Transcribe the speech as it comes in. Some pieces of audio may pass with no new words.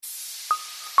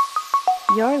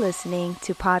You're listening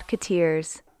to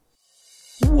Podcateers.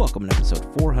 Welcome to episode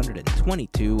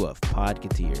 422 of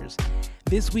Podcateers.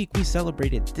 This week we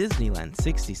celebrated Disneyland's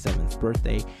 67th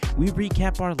birthday, we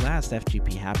recap our last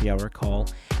FGP Happy Hour call,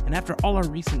 and after all our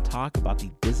recent talk about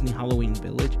the Disney Halloween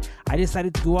Village, I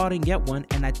decided to go out and get one,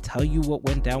 and I tell you what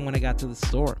went down when I got to the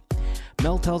store.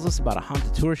 Mel tells us about a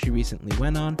haunted tour she recently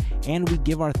went on, and we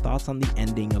give our thoughts on the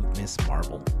ending of Miss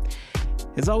Marvel.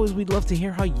 As always, we'd love to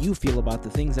hear how you feel about the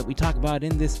things that we talk about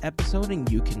in this episode,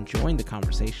 and you can join the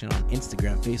conversation on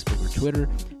Instagram, Facebook, or Twitter.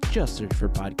 Just search for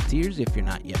Podcateers if you're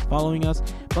not yet following us,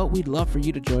 but we'd love for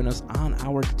you to join us on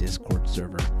our Discord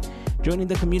server. Joining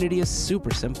the community is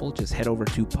super simple. Just head over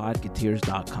to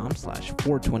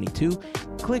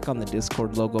podcateers.com/422, click on the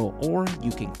Discord logo, or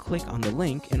you can click on the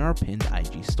link in our pinned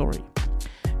IG story.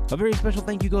 A very special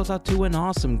thank you goes out to an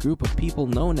awesome group of people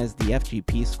known as the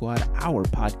FGP Squad, our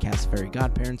podcast fairy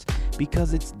godparents,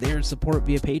 because it's their support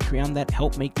via Patreon that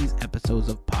help make these episodes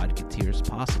of Podcateers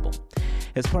possible.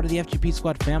 As part of the FGP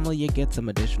Squad family, you get some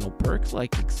additional perks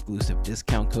like exclusive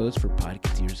discount codes for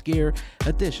Podcateers gear,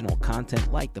 additional content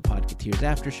like the Podcateers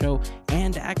After Show,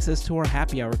 and access to our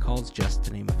happy hour calls, just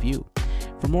to name a few.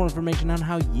 For more information on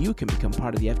how you can become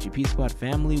part of the FGP Squad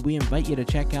family, we invite you to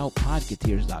check out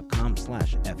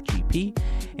podcateers.com/FGP.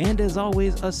 And as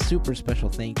always, a super special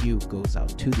thank you goes out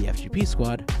to the FGP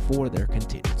Squad for their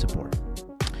continued support.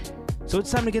 So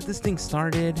it's time to get this thing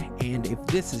started, and if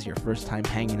this is your first time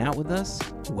hanging out with us,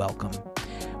 welcome.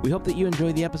 We hope that you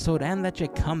enjoy the episode and that you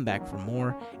come back for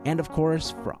more. And of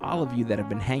course, for all of you that have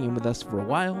been hanging with us for a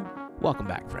while, welcome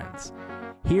back, friends.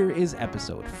 Here is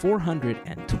episode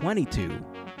 422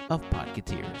 of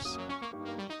Podcateers.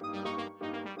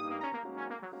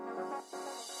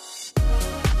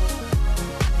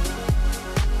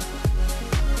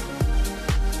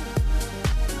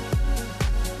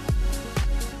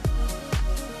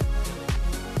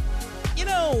 You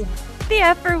know, The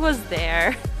effort was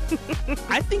there.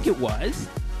 I think it was.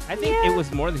 I think it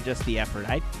was more than just the effort.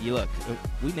 Look,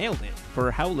 we nailed it.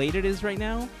 For how late it is right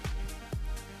now,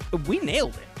 we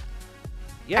nailed it.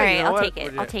 Yeah, all right, you know I'll what? take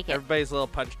it. I'll take it. Everybody's a little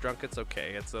punch drunk. It's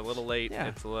okay. It's a little late. Yeah.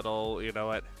 It's a little, you know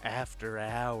what, after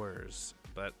hours.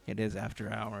 But It is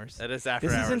after hours. it is after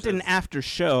This hours. isn't an It's- after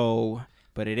show,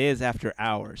 but it is after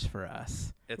hours for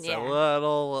us. It's Yeah. a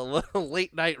little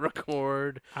late night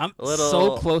record. I'm A little-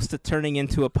 so close to turning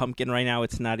into a pumpkin right now,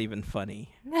 it's not even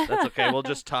funny. That's okay. We'll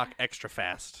just talk extra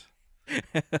fast. I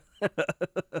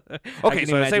Okay, can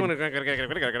so I say imagine-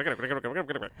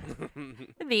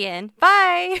 The end.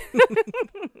 Bye.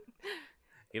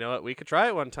 you know what? We could try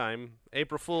it one time.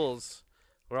 April Fools.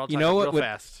 We're all You talking know what real would-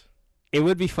 fast. It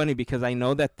would be funny because I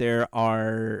know that there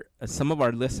are some of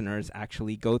our listeners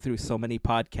actually go through so many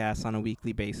podcasts on a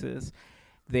weekly basis.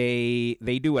 They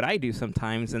do what I do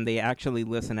sometimes, and they actually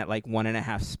listen at like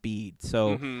 1.5 speed.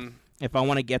 So if I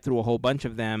want to get through a whole bunch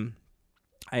of them,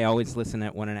 I always listen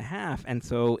at 1.5, and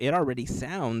so it already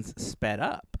sounds sped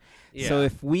up. Yeah. So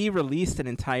if we released an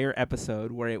entire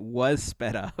episode where it was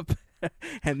sped up,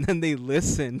 and then they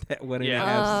listened at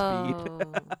 1.5 speed,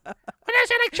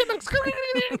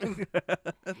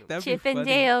 that'd Chip be and funny.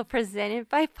 Dale presented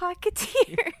by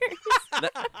Podcateers.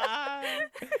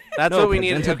 That's No, what we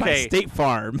need. presented by Okay. State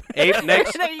Farm.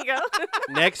 Next There you go.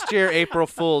 next year, April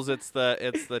Fools. It's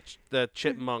the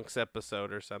Chipmunks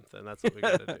episode or something. That's what we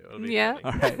gotta do. It'll be Yeah. funny.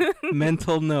 All right,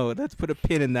 mental note. Let's put a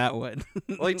pin in that one.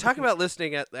 Well, you talk about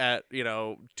listening at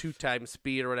 2x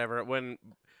speed or whatever.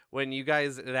 When you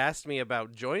guys had asked me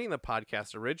about joining the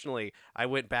podcast originally, I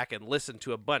went back and listened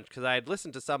to a bunch because I had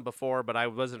listened to some before, but I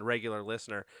wasn't a regular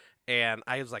listener. And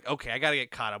I was like, okay, I got to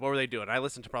get caught up. What were they doing? I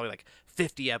listened to probably like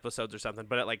 50 episodes or something,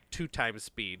 but at like 2x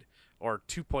speed or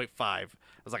 2.5. I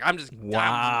was like, I'm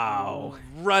Wow.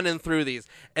 running through these.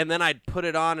 And then I'd put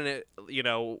it on and it,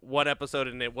 one episode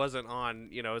and it wasn't on,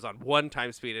 it was on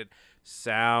 1x speed. It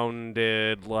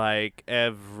sounded like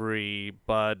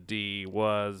everybody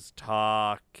was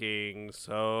talking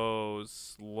so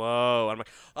slow. I'm like,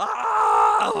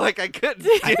 like I couldn't do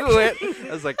it.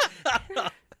 I was like,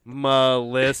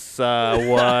 Melissa,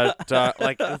 what?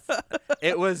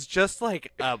 It was just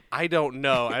like, I don't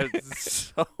know. I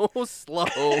was so slow.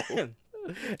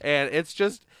 And it's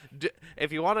just,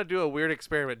 if you want to do a weird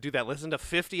experiment, do that. Listen to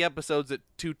 50 episodes at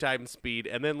 2x speed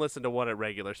and then listen to one at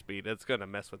regular speed. It's going to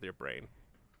mess with your brain.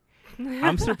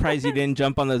 I'm surprised you didn't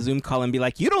jump on the Zoom call and be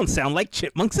like, you don't sound like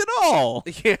chipmunks at all.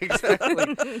 Yeah,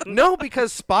 exactly. No,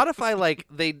 because Spotify, like,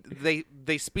 they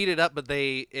speed it up, but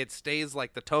it stays,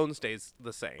 like, the tone stays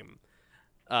the same.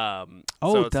 So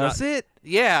it's does not- it?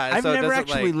 Yeah. I've so it never doesn't,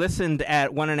 actually like, listened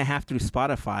at 1.5 through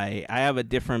Spotify. I have a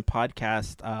different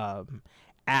podcast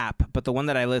app, but the one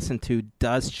that I listen to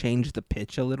does change the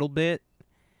pitch a little bit.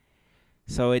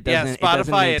 So it doesn't.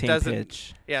 Spotify it doesn't maintain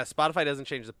pitch. Yeah, Spotify doesn't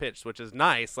change the pitch, which is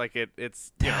nice. Like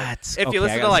it's That's if okay, you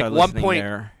listen I to like gotta start listening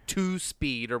 1.2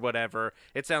 speed or whatever,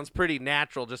 it sounds pretty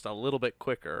natural, just a little bit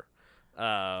quicker. Okay,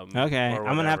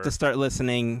 I'm gonna have to start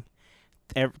listening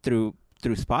through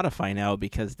Spotify now,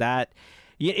 because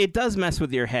it does mess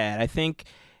with your head.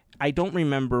 I don't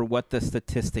remember what the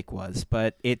statistic was,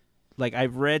 but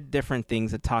I've read different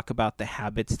things that talk about the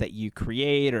habits that you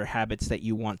create or habits that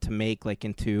you want to make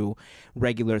into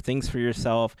regular things for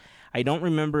yourself. I don't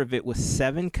remember if it was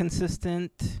 7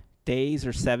 consistent days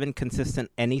or 7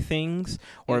 consistent anythings,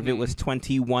 or if it was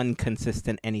 21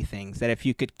 consistent anythings, that if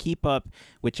you could keep up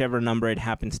whichever number it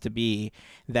happens to be,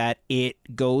 that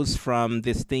it goes from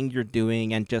this thing you're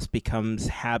doing and just becomes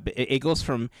habit. It goes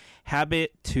from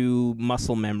habit to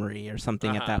muscle memory or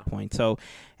something at that point. So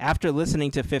after listening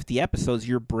to 50 episodes,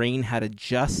 your brain had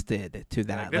adjusted to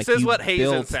that. This is what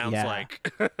hazing sounds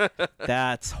like.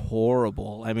 That's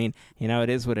horrible. I mean, it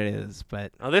is what it is.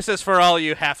 But this is for all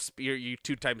you you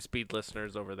 2x speed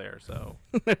listeners over there. So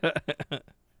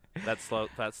that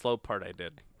slow part I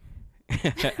did.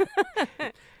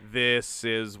 This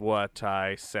is what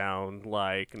I sound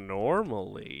like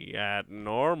normally at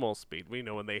normal speed. We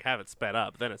know when they have it sped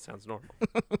up, then it sounds normal.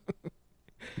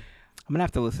 I'm going to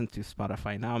have to listen to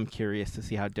Spotify. Now I'm curious to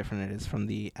see how different it is from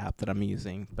the app that I'm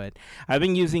using. But I've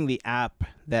been using the app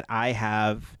that I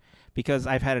have because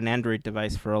I've had an Android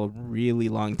device for a really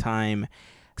long time.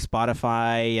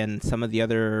 Spotify and some of the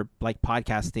other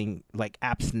podcasting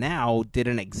apps now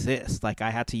didn't exist. I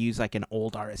had to use an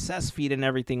old RSS feed and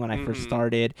everything when I first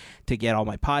started to get all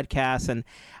my podcasts, and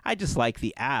I just like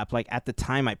the app. At the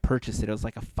time I purchased it was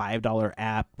a $5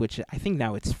 app, which I think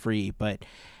now it's free, but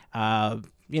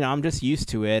I'm just used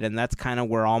to it, and that's kind of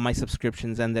where all my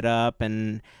subscriptions ended up,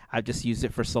 and I've just used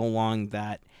it for so long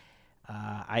that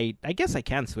I guess I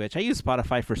can switch. I use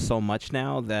Spotify for so much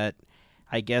now that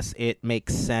I guess it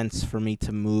makes sense for me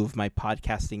to move my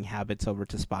podcasting habits over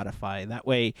to Spotify. That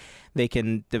way they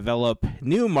can develop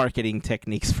new marketing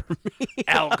techniques for me.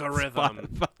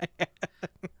 Algorithm.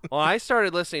 Well, I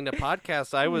started listening to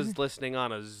podcasts. I was listening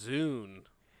on a Zune.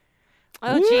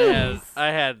 Oh, jeez.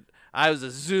 I was a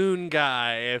Zune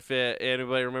guy. If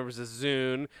anybody remembers a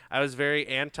Zune, I was very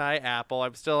anti-Apple. I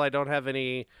don't have an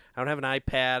iPad. I don't have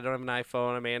an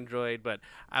iPhone. I'm Android, but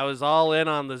I was all in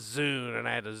on the Zune, and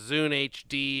I had a Zune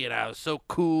HD, and I was so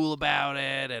cool about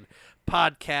it. And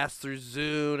podcasts through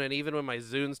Zune, and even when my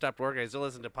Zune stopped working, I still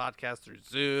listen to podcasts through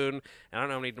Zune. I don't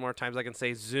know how many more times I can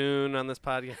say Zune on this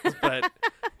podcast, but.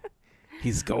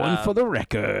 He's going for the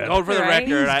record. Going for the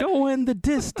record. He's going the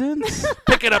distance.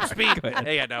 Picking up speed.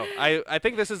 Hey, yeah, no. I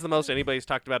think this is the most anybody's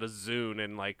talked about a Zune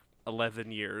in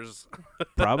 11 years.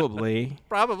 Probably.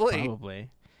 Probably.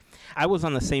 I was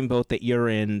on the same boat that you're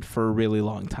in for a really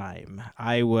long time.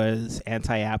 I was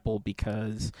anti-Apple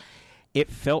because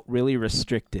it felt really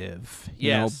restrictive.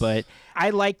 You know, but I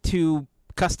like to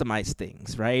customize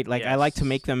things, right? I like to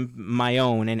make them my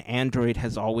own, and Android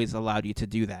has always allowed you to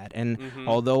do that. And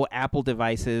although Apple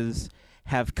devices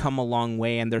have come a long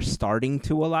way and they're starting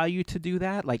to allow you to do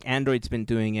that, Android's been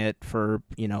doing it for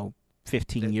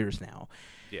 15 years now.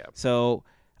 Yeah. So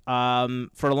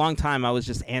for a long time I was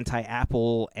just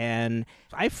anti-Apple, and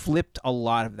I flipped a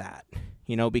lot of that.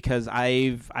 Because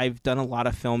I've done a lot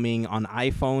of filming on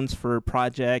iPhones for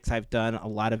projects. I've done a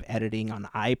lot of editing on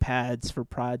iPads for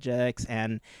projects.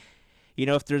 And,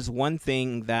 if there's one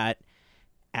thing that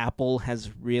Apple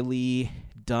has really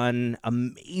done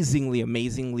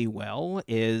amazingly well,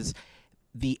 is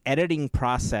the editing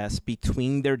process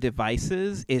between their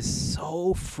devices is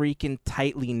so freaking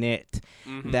tightly knit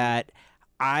that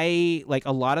I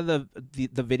a lot of the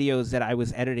videos that I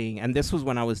was editing, and this was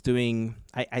when I was doing,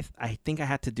 I think I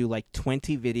had to do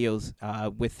 20 videos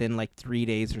within 3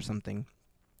 days or something.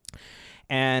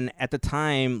 And at the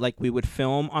time, we would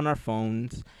film on our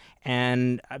phones,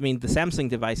 and I mean the Samsung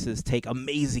devices take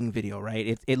amazing video,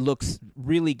 right? It looks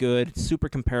really good, super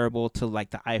comparable to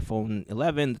the iPhone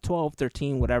 11, the 12,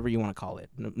 13, whatever you want to call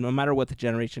it. No matter what the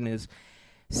generation is,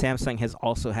 Samsung has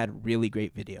also had really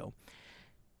great video.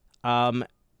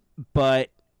 But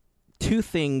two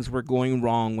things were going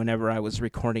wrong whenever I was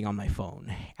recording on my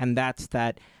phone. And that's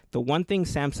that the one thing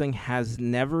Samsung has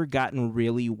never gotten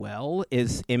really well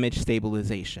is image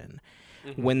stabilization.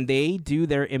 When they do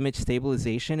their image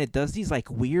stabilization, it does these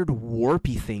weird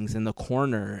warpy things in the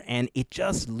corner, and it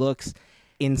just looks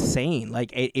insane.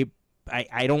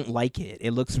 I don't like it.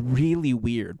 It looks really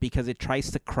weird because it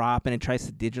tries to crop and it tries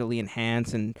to digitally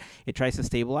enhance and it tries to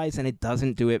stabilize, and it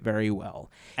doesn't do it very well.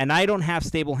 And I don't have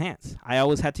stable hands. I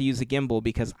always had to use a gimbal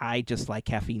because I just like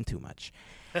caffeine too much.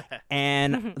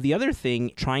 And the other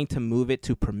thing, trying to move it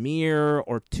to Premiere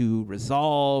or to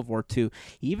Resolve or to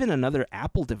even another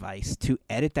Apple device to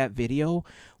edit that video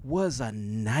was a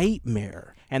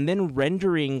nightmare. And then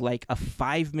rendering like a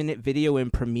 5-minute video in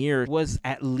Premiere was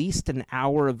at least an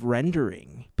hour of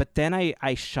rendering. But then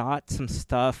I shot some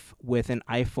stuff with an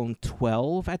iPhone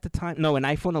 12 at the time. No, an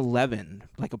iPhone 11,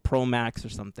 like a Pro Max or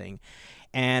something.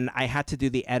 And I had to do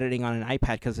the editing on an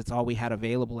iPad because it's all we had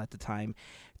available at the time.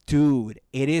 Dude,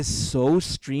 it is so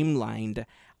streamlined.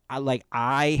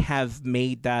 I have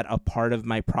made that a part of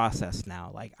my process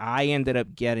now. Like, I ended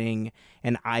up getting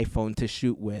an iPhone to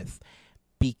shoot with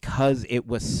because it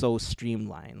was so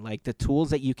streamlined. Like, the tools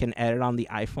that you can edit on the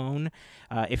iPhone,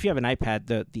 if you have an iPad,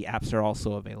 the apps are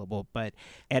also available. But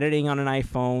editing on an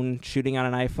iPhone, shooting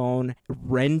on an iPhone,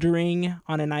 rendering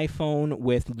on an iPhone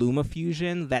with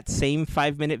LumaFusion, that same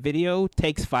 5-minute video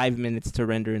takes 5 minutes to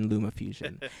render in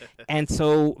LumaFusion. And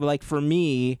so, like, for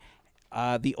me,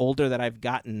 the older that I've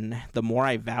gotten, the more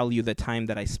I value the time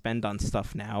that I spend on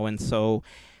stuff now. And so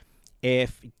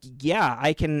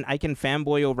I can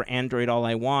fanboy over Android all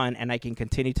I want, and I can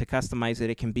continue to customize it.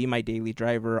 It can be my daily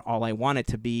driver all I want it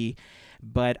to be,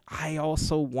 but I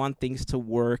also want things to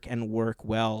work and work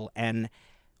well. And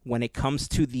when it comes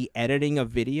to the editing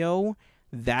of video,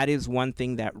 that is one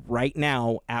thing that right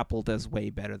now Apple does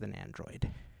way better than Android.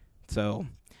 So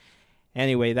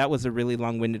anyway, that was a really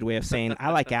long-winded way of saying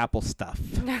I like Apple stuff.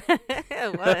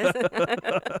 It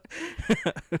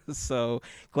was. So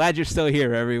glad you're still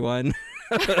here, everyone.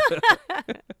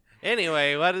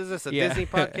 Anyway, what is this, a Disney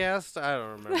podcast? I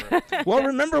don't remember. Well,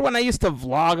 remember when I used to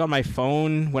vlog on my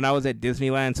phone when I was at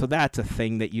Disneyland? So that's a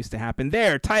thing that used to happen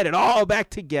there. Tied it all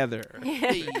back together.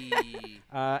 Anyway,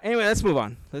 let's move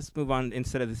on. Let's move on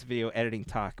instead of this video editing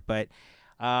talk. But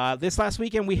this last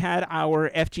weekend, we had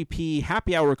our FGP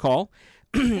happy hour call.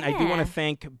 I do want to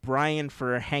thank Brian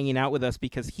for hanging out with us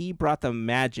because he brought the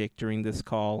magic during this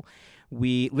call.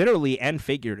 We literally and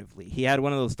figuratively. He had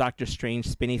one of those Doctor Strange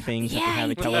spinny things that they have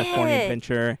at California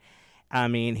Adventure. I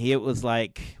mean, it was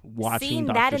like watching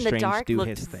Doctor Strange do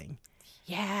his thing.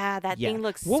 Yeah, that thing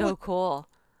looks so cool.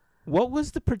 What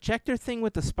was the projector thing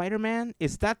with the Spider-Man?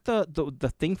 Is that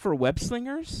the thing for web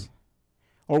slingers?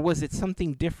 Or was it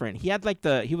something different? He had like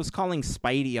he was calling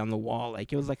Spidey on the wall.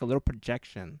 Like it was like a little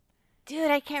projection. Dude,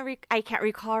 I can't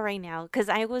recall right now because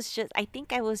I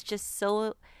think I was just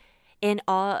so in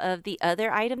awe of the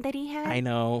other item that he had. I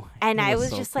know. And I was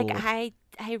so just cool. like,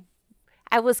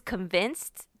 I was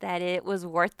convinced that it was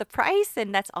worth the price,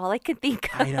 and that's all I could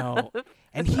think of. I know.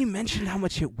 And he mentioned how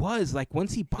much it was. Like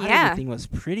once he bought everything, it was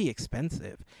pretty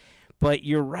expensive. But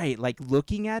you're right. Like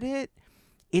looking at it,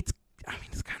 it's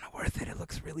kind of worth it. It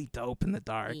looks really dope in the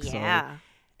dark. Yeah. So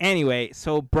anyway,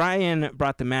 so Brian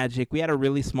brought the magic. We had a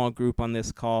really small group on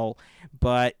this call,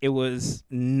 but it was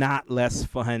not less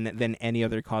fun than any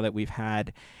other call that we've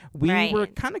had. We were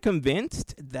kind of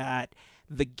convinced that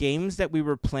the games that we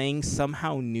were playing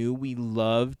somehow knew we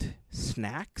loved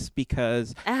snacks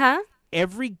because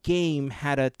every game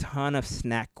had a ton of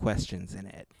snack questions in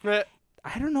it.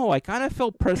 I don't know. I kind of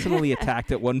felt personally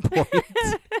attacked at one point.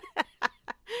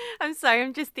 I'm sorry.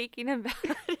 I'm just thinking about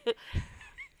it.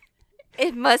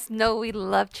 It must know we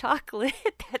love chocolate.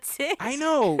 That's it. I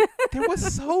know. There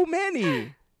was so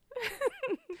many.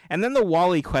 And then the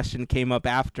Wall-E question came up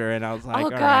after, and I was like,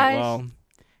 all right, well,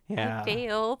 yeah. I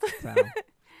failed. So,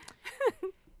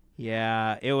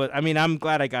 yeah, it was. I mean, I'm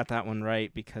glad I got that one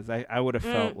right because I would have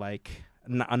felt like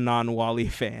a non-Wall-E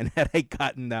fan had I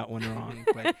gotten that one wrong.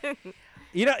 But,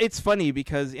 you know, it's funny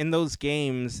because in those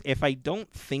games, if I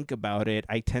don't think about it,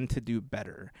 I tend to do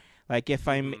better. Like if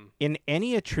I'm in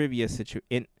any trivia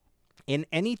situation,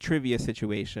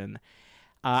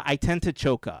 I tend to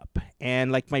choke up,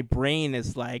 and like my brain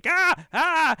is like,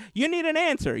 you need an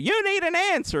answer.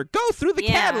 Go through the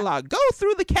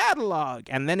catalog.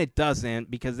 And then it doesn't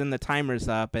because then the timer's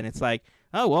up, and it's like,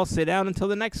 oh well, sit down until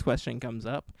the next question comes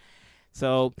up.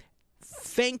 So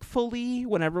thankfully,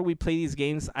 whenever we play these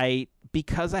games,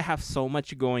 because I have so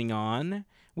much going on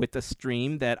with the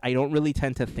stream that I don't really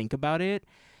tend to think about it.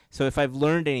 So if I've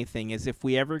learned anything is if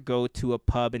we ever go to a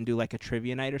pub and do like a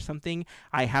trivia night or something,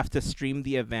 I have to stream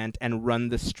the event and run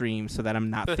the stream so that I'm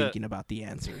not thinking about the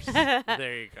answers.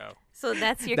 There you go. So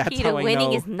that's your key to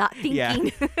winning is not thinking. Yeah,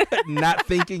 not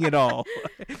thinking at all.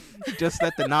 Just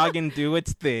let the noggin do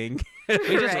its thing.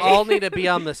 We just all need to be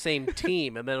on the same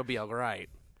team, and then it'll be all right.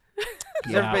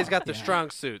 Yeah, Everybody's got their strong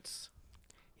suits.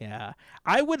 Yeah.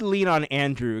 I would lean on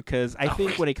Andrew because I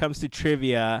think when it comes to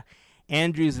trivia,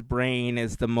 Andrew's brain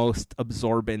is the most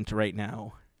absorbent right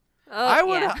now. Oh,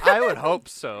 I would hope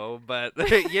so, but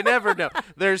you never know.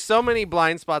 There's so many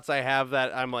blind spots I have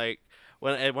that I'm like,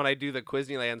 when I do the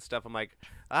Quizneyland stuff, I'm like,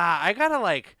 I gotta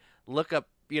like look up,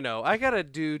 I gotta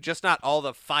do just not all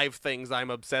the 5 things I'm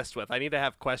obsessed with. I need to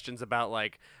have questions about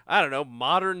like, I don't know,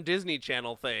 modern Disney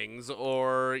Channel things,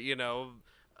 or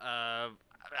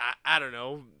I don't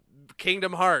know,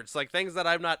 Kingdom Hearts, like things that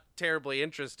I'm not terribly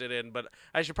interested in, but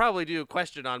I should probably do a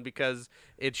question on because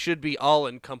it should be all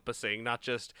encompassing, not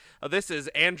just this is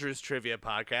Andrew's trivia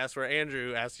podcast where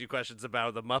Andrew asks you questions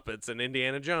about the Muppets and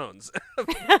Indiana Jones.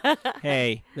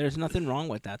 Hey, there's nothing wrong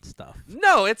with that stuff.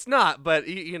 No, it's not, but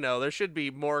there should be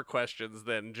more questions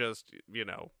than just,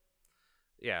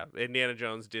 yeah, Indiana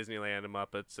Jones, Disneyland, and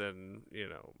Muppets, and,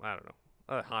 I don't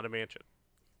know, Haunted Mansion.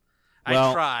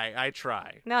 Well, I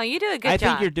try. No, you do a good I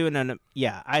job. think you're doing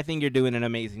I think you're doing an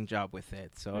amazing job with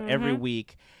it. So every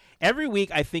week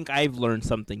I think I've learned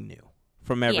something new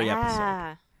from every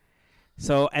episode.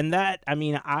 So, and that, I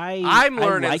mean, I'm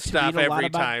learning like stuff to read a lot every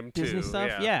about time Disney too.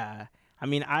 stuff. Yeah. I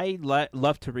mean, I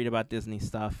love to read about Disney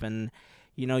stuff, and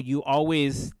you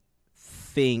always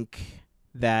think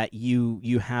that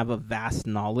you have a vast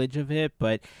knowledge of it,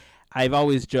 but I've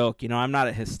always joked, I'm not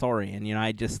a historian.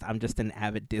 I'm just an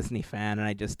avid Disney fan, and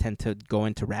I just tend to go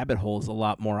into rabbit holes a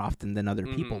lot more often than other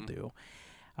people do.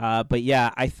 But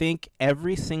yeah, I think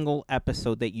every single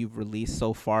episode that you've released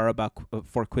so far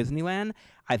for Quizneyland,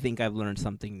 I think I've learned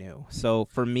something new. So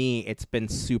for me, it's been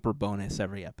super bonus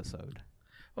every episode.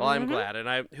 Well, I'm glad.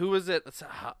 And who was it?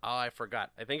 Oh, I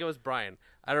forgot. I think it was Brian.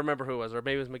 I don't remember who it was, or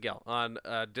maybe it was Miguel on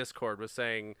Discord was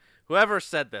saying, whoever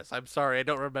said this, I'm sorry, I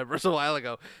don't remember, it was a while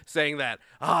ago, saying that,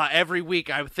 every week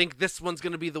I think this one's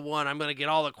going to be the one, I'm going to get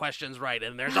all the questions right,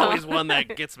 and there's always one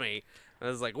that gets me. And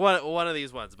I was like, one of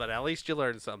these ones, but at least you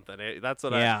learned something. That's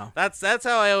what that's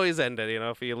how I always end it,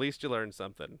 if at least you learn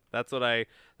something. That's what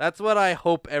I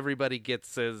hope everybody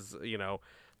gets is,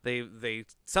 they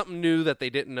something new that they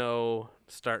didn't know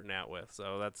starting out with.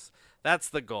 So that's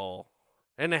the goal.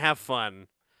 And to have fun.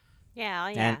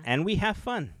 Yeah. And we have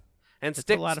fun. And it's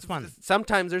a lot of fun.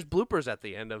 Sometimes there's bloopers at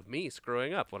the end of me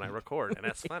screwing up when I record, and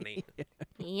that's funny.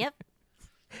 Yep.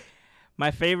 My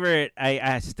favorite,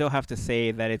 I still have to say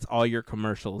that it's all your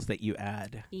commercials that you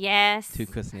add. Yes. To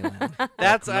Quizneyland.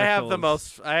 I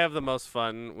have the most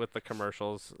fun with the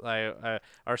commercials.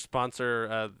 Our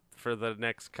sponsor for the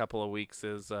next couple of weeks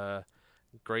is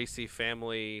Gracie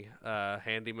Family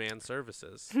Handyman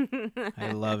Services.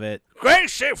 I love it.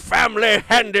 Gracie Family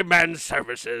Handyman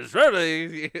Services.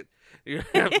 Really?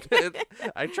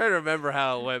 I try to remember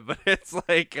how it went, but it's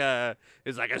like,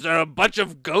 is there a bunch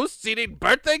of ghosts eating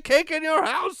birthday cake in your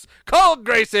house? Call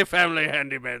Gracie Family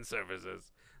Handyman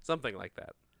Services. Something like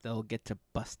that. They'll get to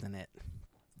busting it.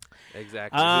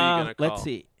 Exactly. Who are you gonna call? Let's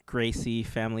see. Gracie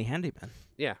Family Handyman.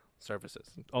 Yeah,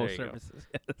 services. Oh, there services.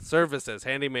 Services.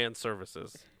 Handyman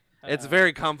Services. It's a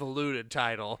very convoluted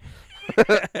title.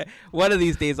 One of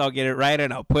these days I'll get it right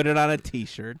and I'll put it on a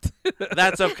T-shirt.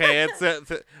 That's okay.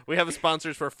 We have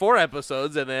sponsors for 4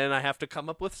 episodes, and then I have to come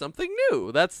up with something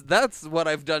new. That's what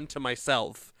I've done to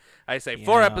myself. I say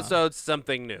 4 episodes,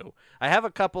 something new. I have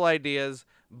a couple ideas,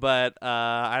 but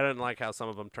I didn't like how some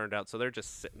of them turned out, so they're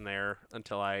just sitting there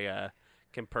until I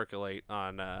can percolate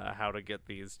on how to get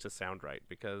these to sound right.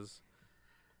 Because,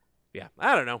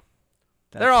 I don't know.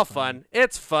 They're all fun.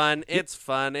 It's fun. It's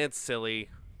fun. It's silly.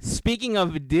 Speaking of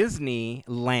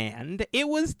Disneyland, it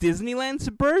was Disneyland's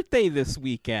birthday this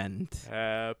weekend.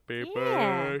 Happy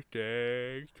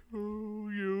birthday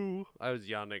to you. I was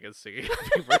yawning and singing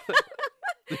happy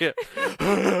birthday.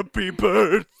 Happy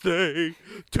birthday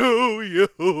to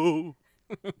you.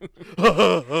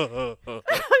 Oh,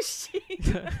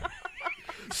 shit.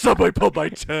 Somebody pulled my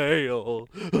tail.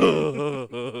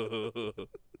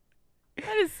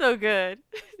 That is so good.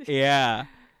 Yeah.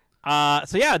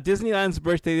 So Disneyland's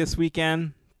birthday this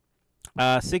weekend.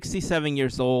 67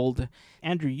 years old.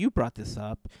 Andrew, you brought this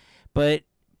up, but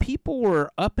people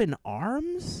were up in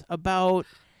arms about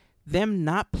them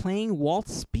not playing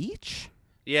Walt's speech.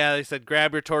 Yeah, they said,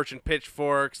 grab your torch and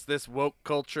pitchforks. This woke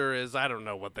culture is, I don't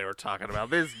know what they were talking about.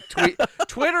 This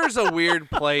Twitter's a weird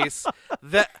place.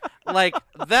 These are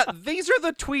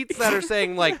the tweets that are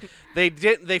saying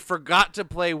they forgot to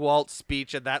play Walt's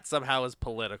speech and that somehow is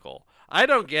political. I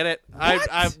don't get it.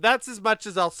 That's as much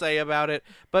as I'll say about it.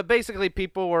 But basically,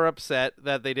 people were upset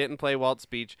that they didn't play Walt's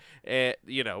speech,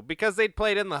 because they'd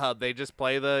played in the hub. They just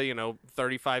play the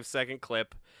 35-second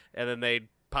clip, and then they'd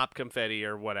pop confetti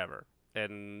or whatever.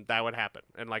 And that would happen.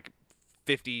 And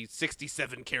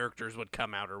 67 characters would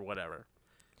come out or whatever.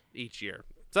 each year.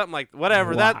 Something like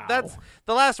whatever. Wow. That's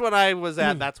the last one I was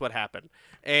at. That's what happened,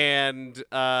 and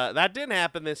that didn't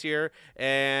happen this year.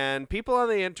 And people on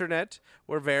the internet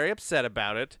were very upset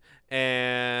about it.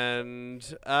 And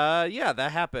yeah,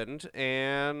 that happened.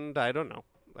 And I don't know.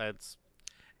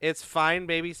 It's fine.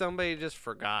 Maybe somebody just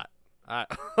forgot.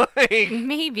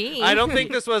 Maybe. I don't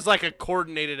think this was like a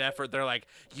coordinated effort. They're like,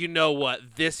 you know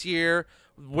what? This year,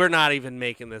 we're not even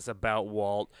making this about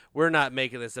Walt. We're not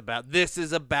making this about. This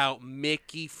is about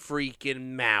Mickey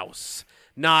freaking Mouse,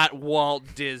 not Walt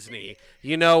Disney.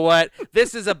 You know what?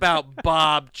 This is about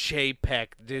Bob Chapek,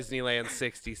 Disneyland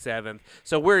 67th.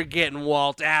 So we're getting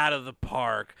Walt out of the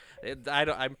park.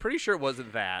 I'm pretty sure it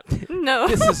wasn't that. No.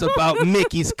 This is about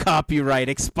Mickey's copyright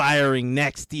expiring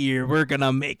next year. We're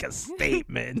gonna make a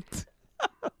statement.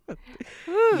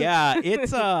 Yeah,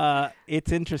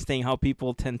 it's interesting how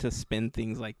people tend to spin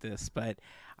things like this, but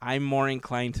I'm more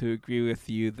inclined to agree with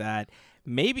you that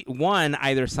maybe one,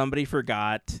 either somebody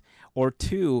forgot, or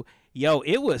two,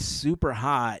 it was super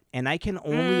hot, and I can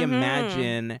only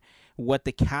imagine what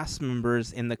the cast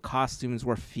members in the costumes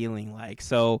were feeling like.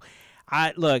 So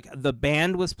look, the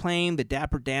band was playing, the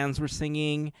Dapper Dans were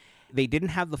singing. They didn't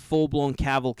have the full-blown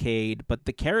cavalcade, but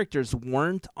the characters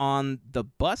weren't on the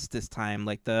bus this time,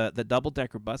 like the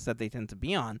double-decker bus that they tend to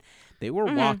be on. They were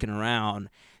walking around.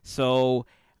 So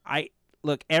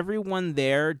look, everyone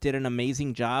there did an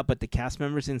amazing job, but the cast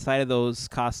members inside of those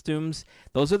costumes,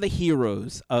 those are the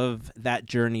heroes of that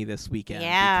journey this weekend.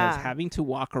 Yeah. Because having to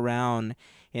walk around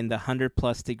in the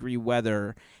 100-plus degree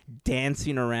weather,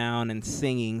 dancing around and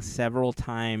singing several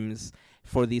times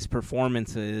for these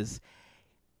performances,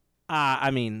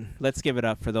 I mean, let's give it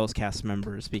up for those cast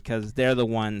members because they're the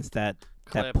ones that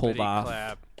pulled off.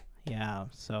 Clap. Yeah,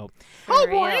 so. Oh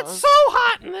For boy, real. it's so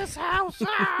hot in this house.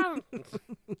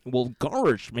 Well,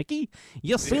 gosh, Mickey,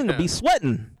 you seem to Yeah. be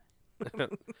sweating.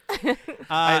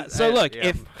 Yeah.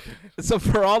 So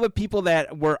for all the people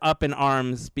that were up in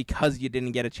arms because you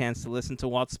didn't get a chance to listen to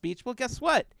Walt's speech, well, guess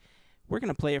what? We're going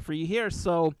to play it for you here.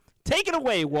 So take it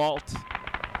away, Walt.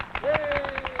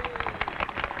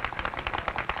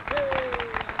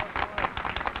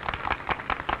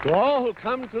 To all who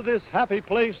come to this happy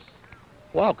place,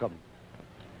 welcome.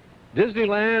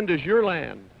 Disneyland is your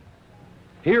land.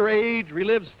 Here age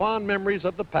relives fond memories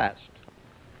of the past.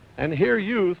 And here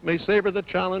youth may savor the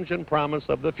challenge and promise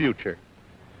of the future.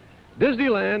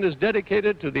 Disneyland is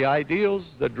dedicated to the ideals,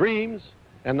 the dreams,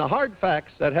 and the hard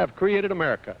facts that have created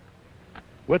America,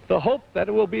 with the hope that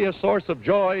it will be a source of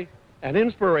joy and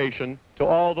inspiration to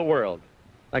all the world.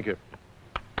 Thank you.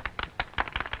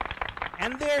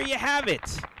 And there you have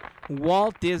it.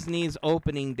 Walt Disney's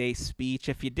opening day speech.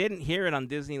 If you didn't hear it on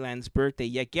Disneyland's birthday,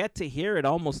 you get to hear it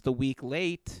almost a week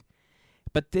late.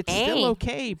 But it's still Hey.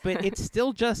 okay. But it's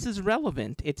still just as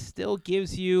relevant. It still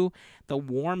gives you the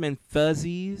warm and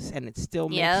fuzzies, and it still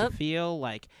makes you Yep. feel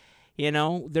like,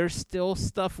 there's still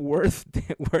stuff worth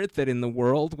it in the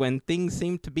world when things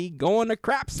seem to be going to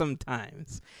crap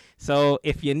sometimes. So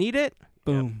if you need it,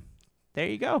 boom, there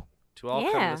you go. To all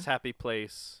come Yeah. to this happy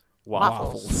place.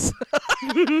 Waffles.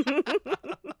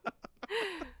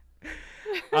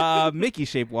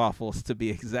 Mickey-shaped waffles, to be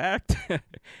exact.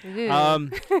 Ooh.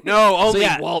 No, only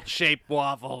yeah. Walt-shaped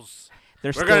waffles. They're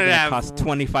We're still gonna going to have- cost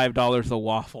 $25 a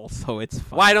waffle, so it's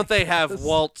fine. Why don't they have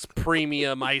Walt's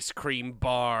premium ice cream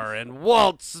bar and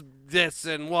Walt's this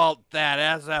and Walt that? It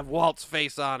has to have Walt's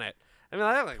face on it. I mean,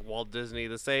 I like Walt Disney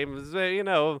the same as,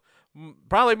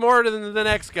 probably more than the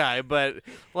next guy, but,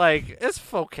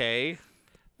 it's okay.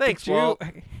 Thanks, Walt.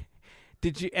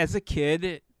 Did you, as a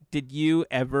kid, did you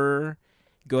ever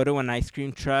go to an ice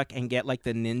cream truck and get,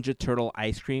 the Ninja Turtle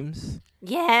ice creams?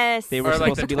 Yes. They were Or,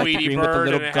 supposed the to be, Tweety green with the Bird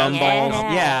little and it gumballs.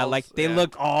 has Yeah, gumballs. they Yeah.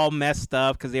 looked all messed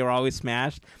up because they were always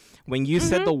smashed. When you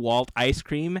said the Walt ice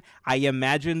cream, I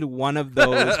imagined one of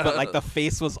those, but the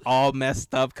face was all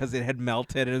messed up because it had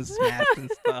melted and smashed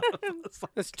and stuff. It's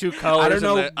like- There's two colors, don't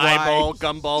know and the why. eyeball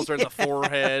gumballs are in the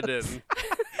forehead, and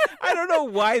I don't know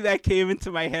why that came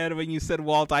into my head when you said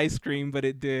Walt ice cream, but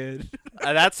it did.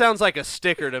 that sounds like a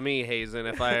sticker to me, Hazen,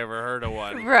 if I ever heard of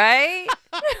one. Right?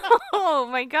 Oh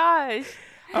my gosh.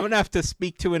 I'm going to have to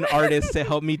speak to an artist to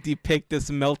help me depict this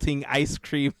melting ice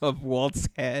cream of Walt's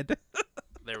head.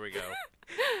 There we go.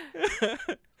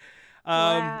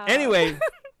 Wow. Anyway,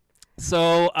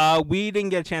 so we didn't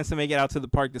get a chance to make it out to the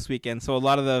park this weekend, so a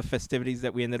lot of the festivities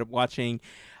that we ended up watching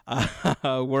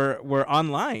were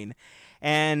online.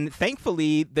 And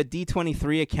thankfully, the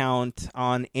D23 account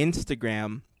on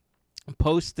Instagram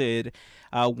posted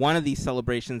one of these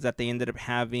celebrations that they ended up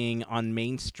having on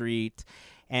Main Street.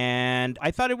 And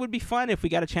I thought it would be fun if we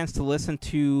got a chance to listen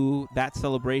to that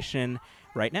celebration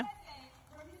right now.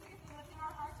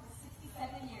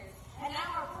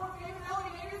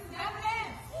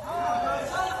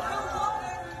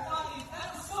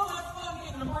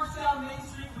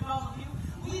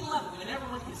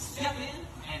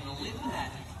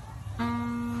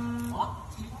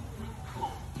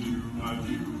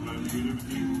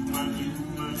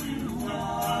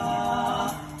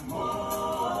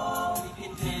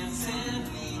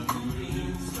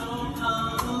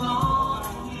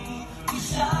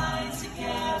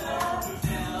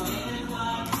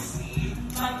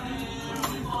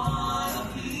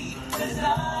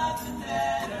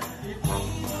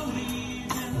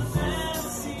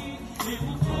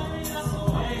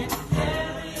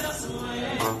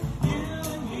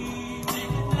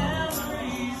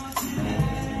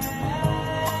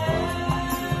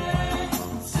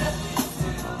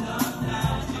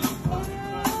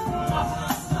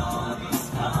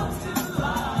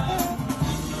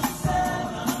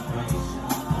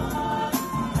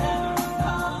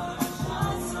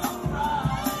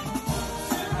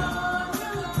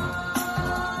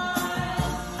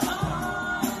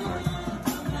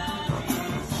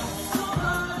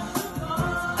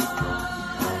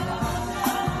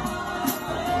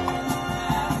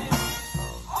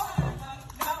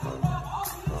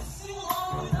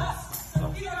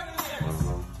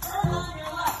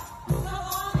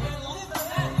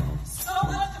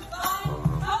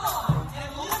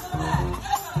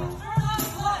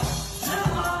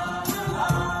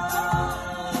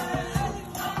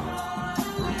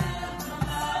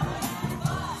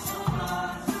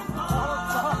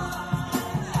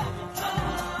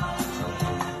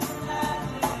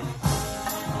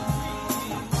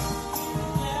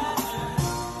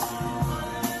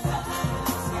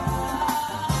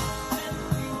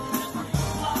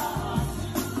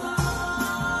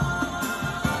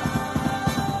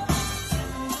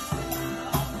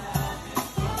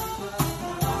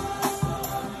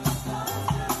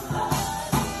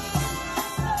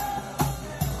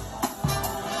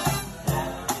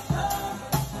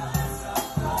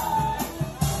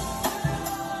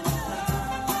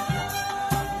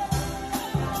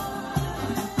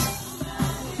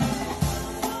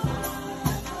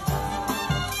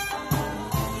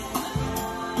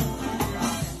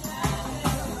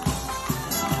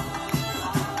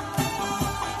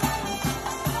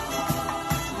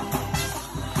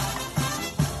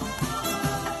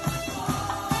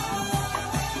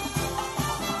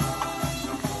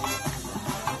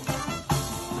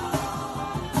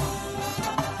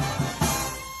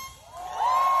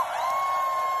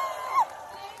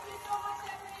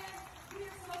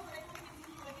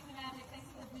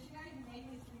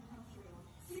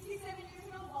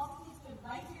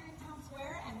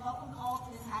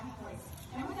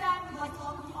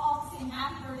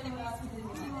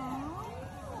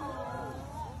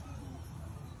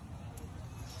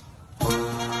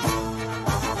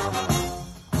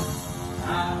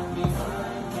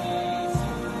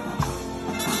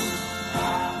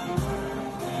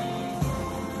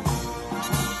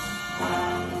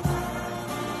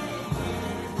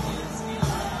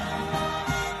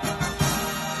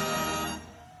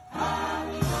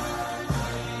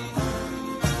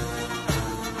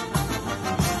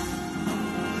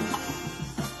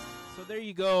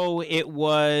 you go. It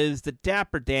was the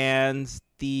Dapper Dans,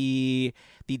 the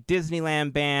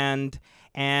Disneyland band,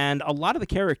 and a lot of the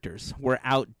characters were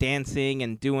out dancing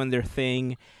and doing their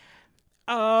thing.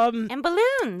 And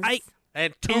balloons.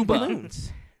 And tuba. And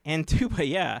balloons. And tuba,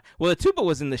 yeah. Well, the tuba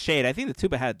was in the shade. I think the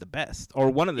tuba had the best, or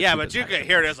one of the. Yeah, tubas but you had could the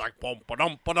hear best. this like boom,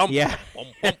 ba-dum, ba-dum, Yeah. boom,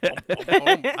 boom, boom,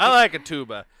 boom, boom. I like a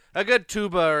tuba. A good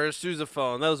tuba or a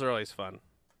sousaphone. Those are always fun.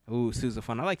 Ooh,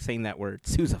 sousaphone. I like saying that word,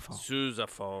 sousaphone.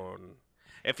 Sousaphone.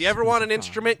 If you ever want an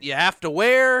instrument, you have to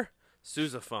wear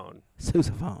sousaphone.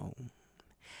 Sousaphone.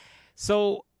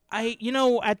 So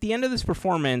at the end of this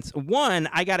performance,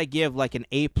 I got to give like an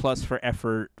A+ for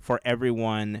effort for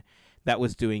everyone that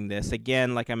was doing this.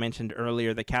 Again, like I mentioned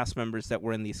earlier, the cast members that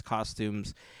were in these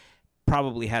costumes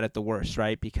probably had it the worst,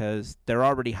 right? Because they're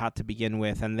already hot to begin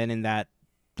with, and then in that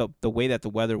the way that the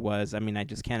weather was, I mean, I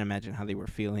just can't imagine how they were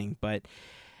feeling. But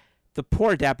the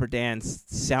poor Dapper Dans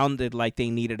sounded like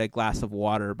they needed a glass of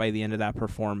water by the end of that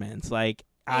performance. Like,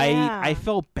 Yeah. I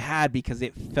felt bad because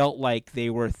it felt like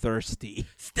they were thirsty.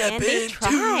 Step And they into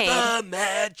tried. the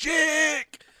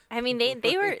magic. I mean,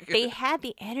 they had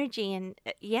the energy, and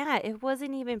yeah, it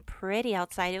wasn't even pretty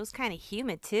outside. It was kind of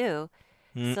humid too.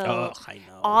 So I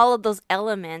know. all of those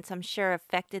elements, I'm sure,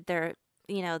 affected their,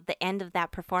 the end of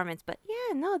that performance. But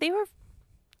yeah, no, they were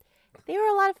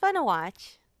a lot of fun to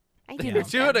watch. I do. Yeah.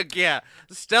 miss them.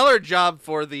 Stellar job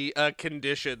for the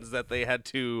conditions that they had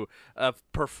to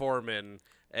perform in.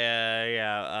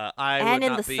 I And would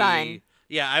in not the be. sun.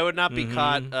 Yeah, I would not be Mhm.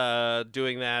 caught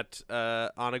doing that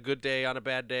on a good day, on a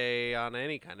bad day, on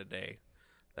any kind of day.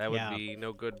 That would Yeah. be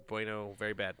no good, bueno,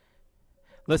 very bad.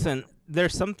 Listen,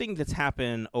 there's something that's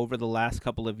happened over the last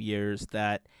couple of years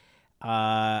that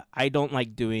I don't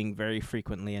like doing very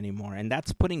frequently anymore, and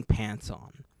that's putting pants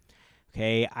on.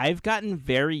 Okay, I've gotten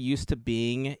very used to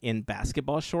being in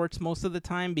basketball shorts most of the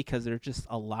time because they're just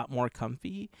a lot more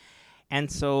comfy.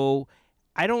 And so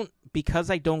because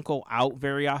I don't go out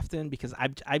very often, because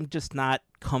I'm just not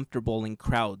comfortable in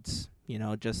crowds,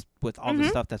 just with all the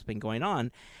stuff that's been going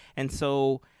on. And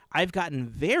so I've gotten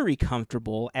very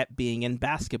comfortable at being in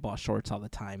basketball shorts all the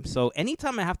time. So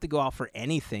anytime I have to go out for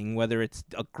anything, whether it's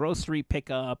a grocery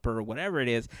pickup or whatever it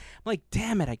is, I'm like,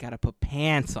 damn it, I got to put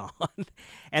pants on.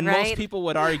 And most people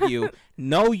would argue,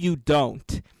 no, you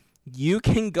don't. You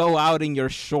can go out in your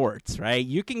shorts, right?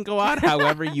 You can go out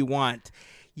however you want.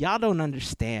 Y'all don't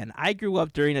understand. I grew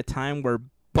up during a time where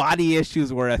body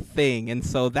issues were a thing, and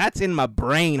so that's in my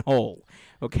brain hole.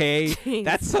 Okay, Jeez.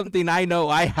 That's something I know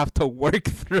I have to work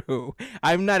through.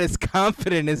 I'm not as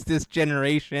confident as this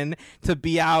generation to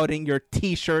be out in your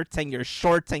T-shirts and your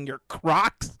shorts and your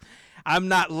Crocs. I'm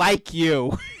not like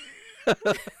you.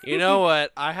 You know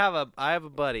what? I have a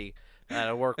buddy that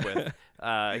I work with.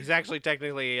 He's actually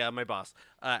technically my boss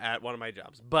at one of my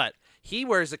jobs, but he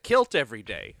wears a kilt every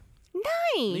day.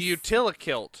 Nice. Utila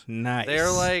kilt. Nice.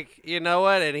 They're like, you know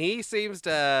what? And he seems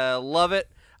to love it.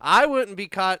 I wouldn't be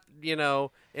caught, in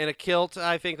a kilt.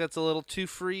 I think that's a little too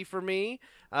free for me.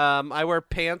 I wear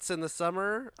pants in the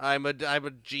summer. I'm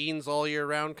a jeans all year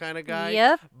round kind of guy.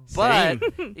 Yep. But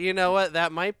you know what?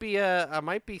 That might be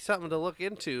something to look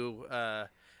into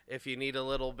if you need a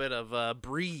little bit of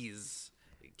breeze.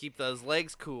 Keep those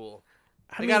legs cool.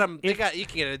 You can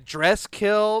get a dress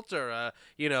kilt or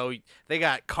they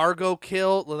got cargo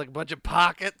kilt with like a bunch of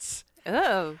pockets.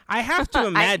 Oh. I have to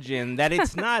imagine that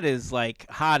it's not as like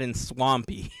hot and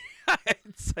swampy.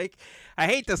 It's like, I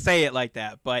hate to say it like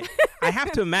that, but I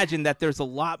have to imagine that there's a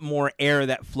lot more air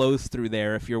that flows through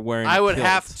there if you're wearing I would kilt.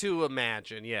 have to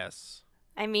imagine, yes.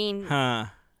 I mean, Huh.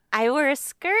 I wear a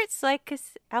skirt, so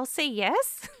I'll say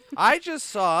yes. I just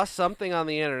saw something on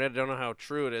the internet. I don't know how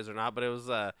true it is or not, but it was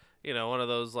one of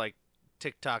those like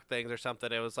TikTok things or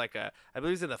something. It was like I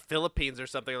believe it's in the Philippines or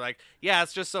something. Like, yeah,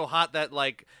 it's just so hot that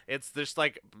like it's just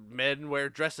like men wear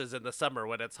dresses in the summer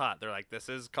when it's hot. They're like, this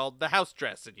is called the house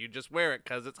dress, and you just wear it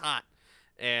because it's hot,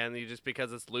 and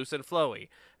because it's loose and flowy.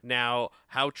 Now,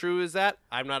 how true is that?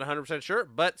 I'm not 100% sure,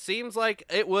 but seems like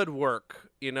it would work.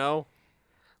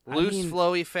 Loose,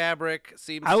 flowy fabric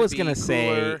seems. I was to be gonna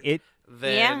cooler say it.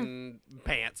 than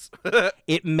pants.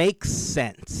 It makes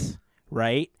sense,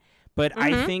 right? But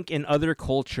I think in other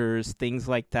cultures, things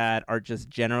like that are just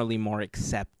generally more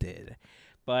accepted.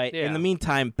 But in the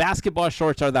meantime, basketball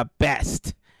shorts are the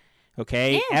best.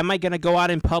 Okay? Yeah. Am I going to go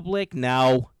out in public?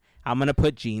 No. I'm going to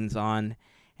put jeans on.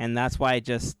 And that's why I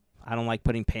don't like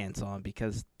putting pants on,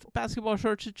 because basketball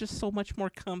shorts are just so much more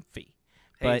comfy.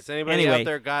 Hey, But does anybody anyway, out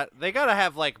there gotta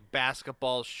have like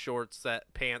basketball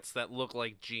pants that look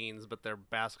like jeans, but they're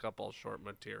basketball short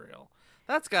material.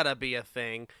 That's gotta be a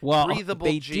thing. well, breathable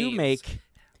they jeans.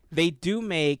 do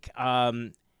make.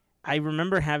 I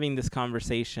remember having this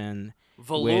conversation.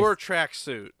 Velour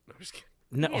tracksuit. I'm just kidding.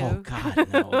 No, Ew. oh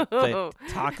God, no! But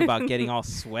talk about getting all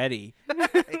sweaty.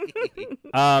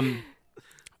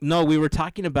 No, we were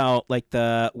talking about like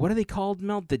what are they called,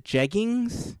 Mel? The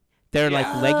jeggings. They're like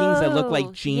leggings that look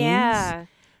like jeans, Yeah.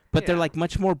 but they're Yeah. like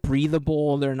much more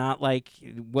breathable. They're not like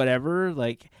whatever.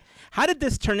 Like, how did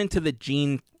this turn into the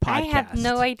jean podcast? I have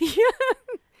no idea.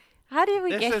 How did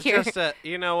we This get is here? just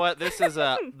you know what? This is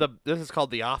this is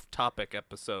called the off-topic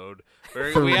episode.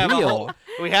 Where For we had real?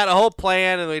 we had a whole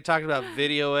plan, and we talked about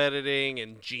video editing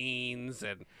and jeans,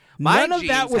 and my None of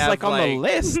that jeans was have, like on the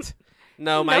list.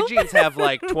 No, my Nope. jeans have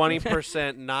like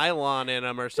 20% nylon in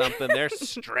them or something. They're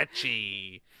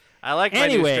stretchy. I like my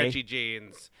new Anyway. stretchy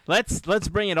jeans. Let's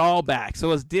bring it all back.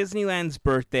 So it's Disneyland's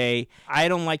birthday. I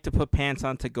don't like to put pants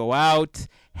on to go out.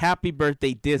 Happy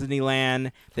birthday,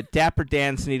 Disneyland. The Dapper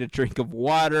Dans need a drink of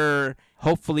water.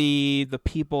 Hopefully the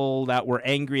people that were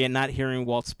angry at not hearing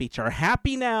Walt's speech are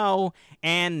happy now,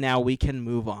 and now we can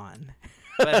move on.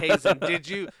 But Hazen,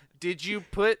 did you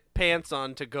put pants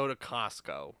on to go to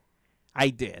Costco? I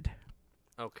did.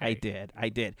 Okay. I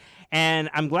did.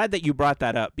 And I'm glad that you brought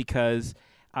that up, because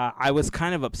I was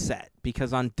kind of upset,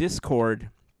 because on Discord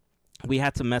we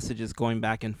had some messages going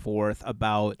back and forth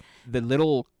about the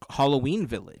little Halloween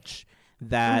village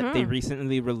that they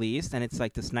recently released, and it's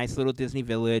like this nice little Disney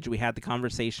village. We had the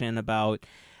conversation about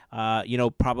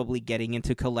probably getting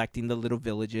into collecting the little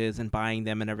villages and buying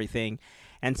them and everything.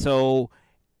 And so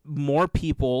more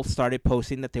people started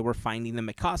posting that they were finding them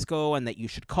at Costco and that you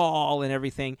should call and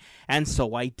everything. And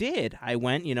so I did. I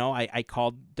went, I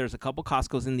called. There's a couple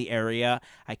Costcos in the area.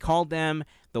 I called them.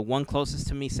 The one closest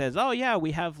to me says, oh, yeah,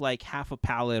 we have like half a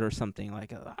pallet or something.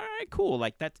 Like, all right, cool.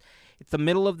 Like it's the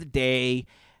middle of the day.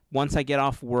 Once I get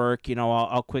off work,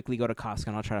 I'll quickly go to Costco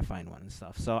and I'll try to find one and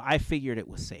stuff. So I figured it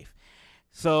was safe.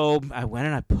 So I went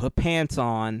and I put pants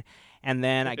on, and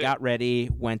then I got ready,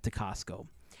 went to Costco.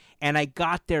 And I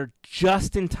got there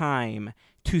just in time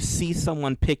to see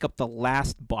someone pick up the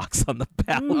last box on the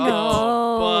pallet. No.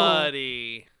 Oh,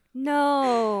 buddy.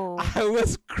 No. I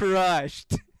was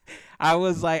crushed. I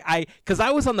was like, because I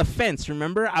was on the fence,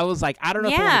 remember? I was like, I don't know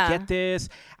if I want to get this.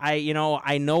 I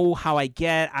know how I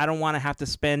get. I don't want to have to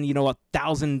spend,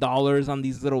 $1,000 on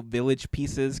these little Village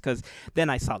pieces, because then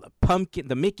I saw the pumpkin,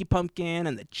 the Mickey pumpkin,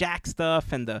 and the Jack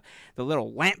stuff, and the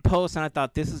little lamppost, and I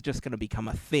thought this is just going to become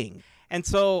a thing. And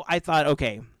so I thought,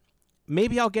 okay,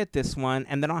 maybe I'll get this one,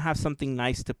 and then I'll have something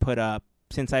nice to put up,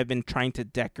 since I've been trying to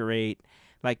decorate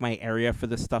like my area for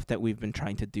the stuff that we've been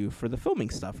trying to do for the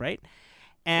filming stuff, right?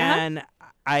 And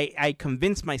I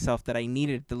convinced myself that I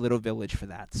needed the little Village for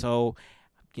that. So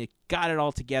got it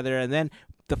all together. And then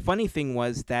the funny thing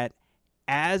was that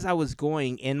as I was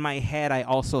going in my head, I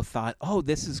also thought, oh,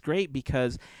 this is great,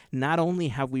 because not only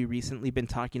have we recently been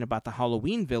talking about the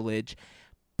Halloween Village,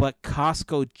 but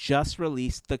Costco just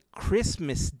released the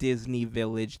Christmas Disney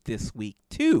Village this week,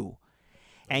 too.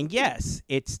 And yes,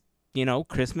 it's,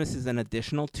 Christmas is an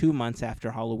additional 2 months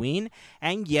after Halloween,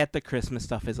 and yet the Christmas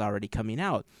stuff is already coming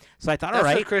out. So I thought, all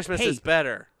right. Christmas is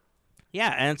better.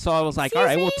 Yeah, and so I was like, all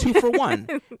right, well, 2 for 1,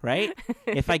 right?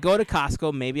 If I go to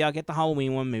Costco, maybe I'll get the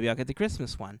Halloween one, maybe I'll get the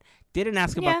Christmas one. Didn't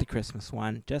ask about the Christmas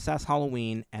one, just asked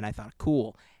Halloween, and I thought,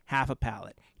 cool, half a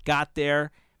pallet. Got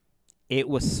there. It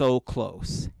was so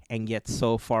close and yet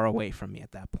so far away from me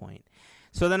at that point.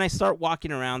 So then I start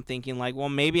walking around thinking like, well,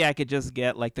 maybe I could just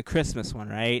get like the Christmas one,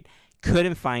 right?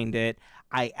 Couldn't find it.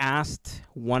 I asked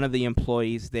one of the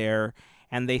employees there,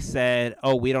 and they said,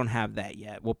 oh, we don't have that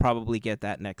yet. We'll probably get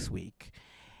that next week.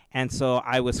 And so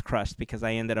I was crushed because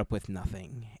I ended up with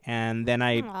nothing. And then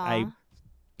I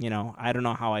don't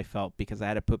know how I felt, because I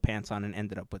had to put pants on and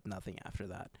ended up with nothing after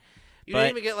that. You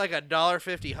didn't even get like a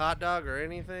 $1.50 hot dog or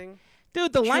anything?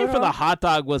 Dude, the line for the hot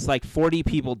dog was like 40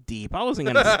 people deep. I wasn't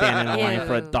going to stand in a line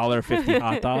for a $1.50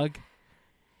 hot dog.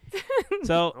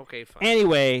 So, okay, fine.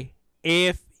 Anyway,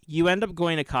 if you end up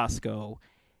going to Costco,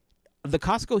 the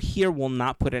Costco here will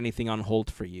not put anything on hold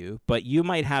for you, but you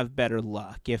might have better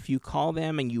luck. If you call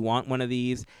them and you want one of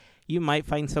these, you might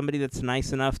find somebody that's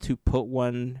nice enough to put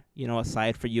one,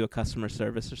 aside for you, a customer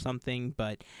service or something,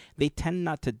 but they tend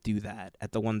not to do that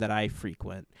at the one that I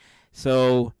frequent.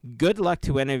 So good luck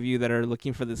to any of you that are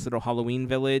looking for this little Halloween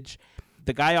Village.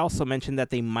 The guy also mentioned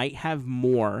that they might have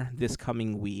more this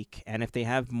coming week. And if they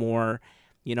have more,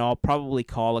 I'll probably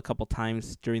call a couple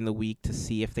times during the week to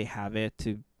see if they have it,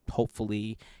 to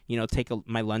hopefully, take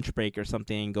my lunch break or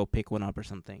something and go pick one up or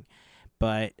something.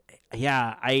 But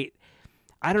yeah, I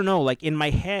don't know. Like in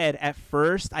my head at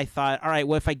first, I thought, all right,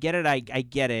 well, if I get it, I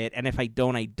get it. And if I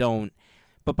don't, I don't.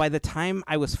 But by the time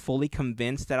I was fully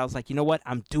convinced that I was like, you know what,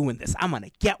 I'm doing this. I'm going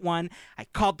to get one. I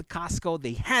called the Costco.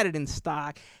 They had it in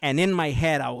stock. And in my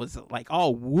head, I was like, oh,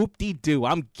 whoop-de-doo.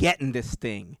 I'm getting this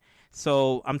thing.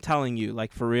 So I'm telling you,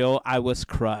 like, for real, I was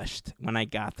crushed when I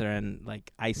got there. And,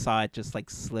 like, I saw it just, like,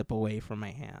 slip away from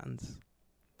my hands.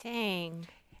 Dang.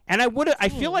 And I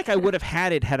feel like I would have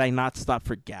had it had I not stopped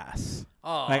for gas.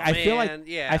 Oh, like, man,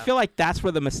 I feel like that's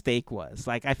where the mistake was.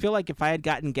 Like, I feel like if I had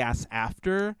gotten gas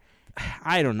after,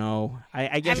 I don't know.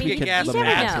 I guess we could gas lament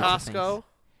at all sorts of Costco. things.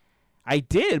 I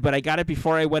did, but I got it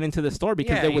before I went into the store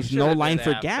because there was no line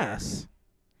for after. gas.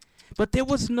 But there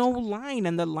was no line,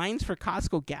 and the lines for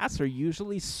Costco gas are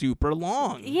usually super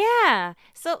long. Yeah.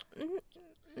 So,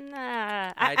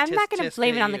 I'm not gonna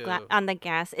blame it on the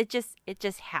gas. It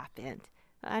just happened.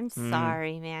 I'm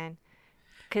sorry, man.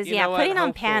 Because putting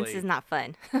on pants is not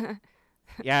fun.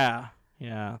 Yeah.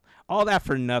 All that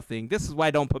for nothing. This is why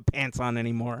I don't put pants on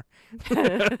anymore.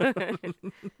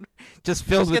 Just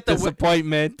fills with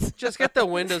disappointment. Just get the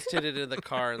windows tinted in the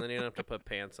car, and then you don't have to put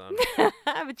pants on.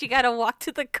 But you gotta walk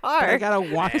to the car. But I gotta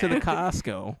walk to the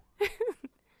Costco.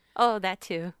 Oh, that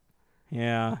too.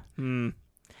 Yeah. I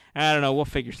don't know. We'll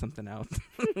figure something out.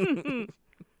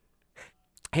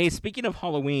 Hey, speaking of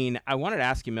Halloween, I wanted to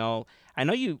ask you, Mel. I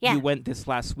know you went this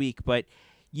last week, but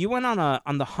you went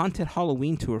on the Haunted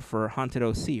Halloween tour for Haunted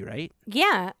OC, right?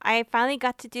 Yeah, I finally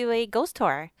got to do a ghost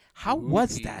tour. How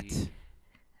was that?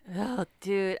 Oh,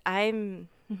 dude, I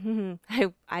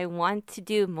want to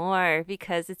do more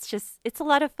because it's a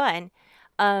lot of fun.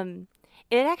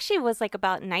 it actually was like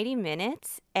about 90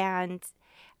 minutes. And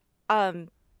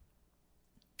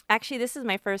actually, this is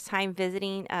my first time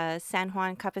visiting San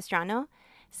Juan Capistrano.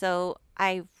 So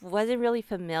I wasn't really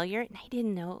familiar. And I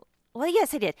didn't know. Well,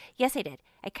 yes, I did. Yes, I did.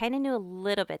 I kind of knew a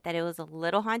little bit that it was a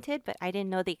little haunted, but I didn't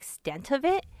know the extent of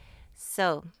it.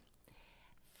 So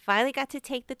finally got to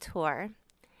take the tour.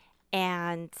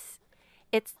 And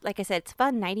it's, like I said, it's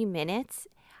about 90 minutes.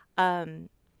 And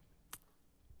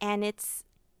it's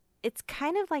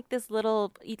kind of like this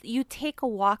little, you take a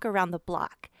walk around the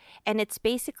block. And it's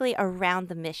basically around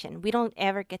the Mission. We don't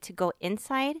ever get to go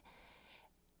inside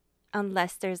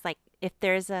unless there's like, if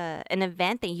there's an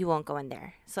event, then you won't go in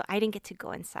there. So I didn't get to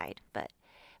go inside. But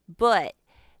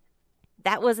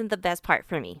that wasn't the best part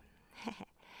for me.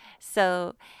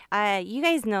 So you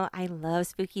guys know I love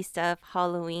spooky stuff,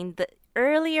 Halloween. The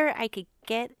earlier I could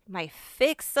get my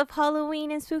fix of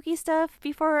Halloween and spooky stuff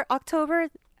before October,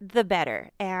 the better.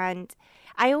 And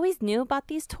I always knew about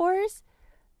these tours,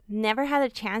 never had a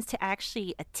chance to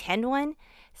actually attend one.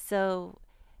 So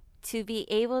to be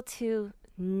able to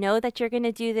know that you're going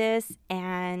to do this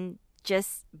and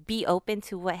just be open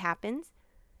to what happens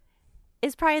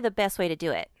is probably the best way to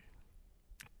do it.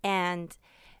 And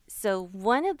so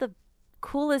one of the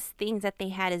coolest things that they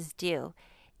had us do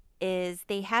is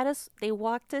they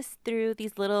walked us through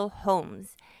these little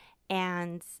homes,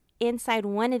 and inside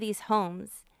one of these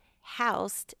homes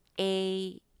housed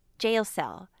a jail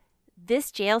cell.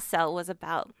 This jail cell was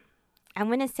about, I'm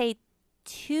going to say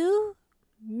 2,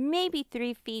 maybe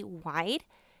 3 feet wide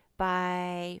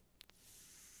by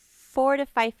 4 to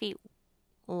 5 feet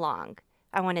long,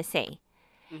 I want to say.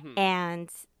 Mm-hmm.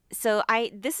 And so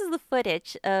this is the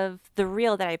footage of the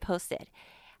reel that I posted.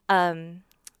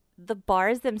 The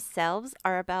bars themselves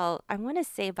are about, I want to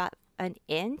say about an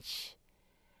inch.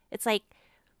 It's like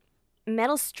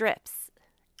metal strips.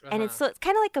 And it's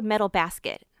kind of like a metal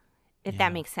basket, if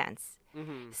that makes sense.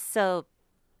 Mm-hmm. So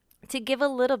to give a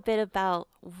little bit about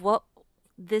what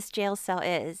this jail cell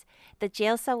is, the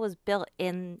jail cell was built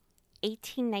in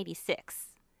 1896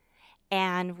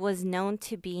 and was known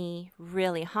to be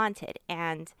really haunted.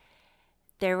 And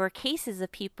there were cases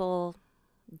of people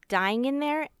dying in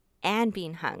there and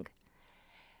being hung.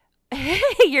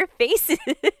 Your faces.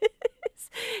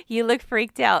 You look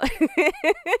freaked out.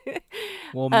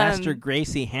 Well, Master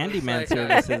Gracie Handyman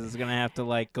Services is going to have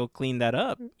to, go clean that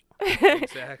up.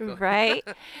 Exactly. Right?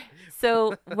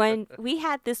 So when we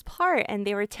had this part and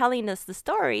they were telling us the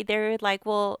story, they were like,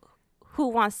 well, who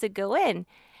wants to go in?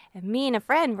 And me and a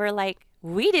friend were like,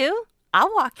 we do.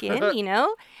 I'll walk in, you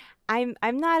know. I'm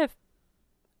not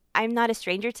a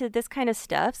stranger to this kind of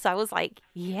stuff. So I was like,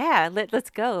 yeah, let's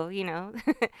go, you know.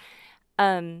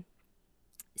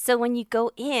 So when you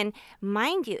go in,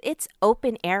 mind you, it's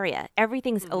open area.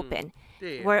 Everything's open.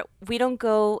 Yeah. We don't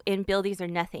go in buildings or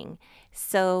nothing.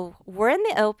 So we're in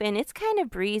the open. It's kind of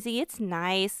breezy. It's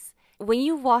nice. When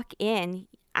you walk in,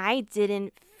 I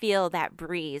didn't feel that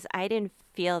breeze. I didn't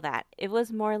feel that. It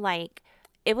was more like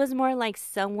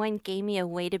someone gave me a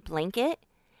weighted blanket,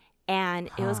 and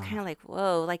it was kind of like,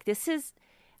 whoa, like this is,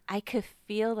 I could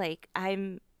feel like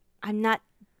I'm not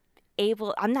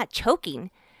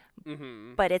choking,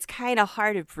 but it's kind of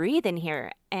hard to breathe in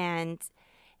here. And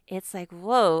it's like,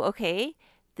 whoa, okay,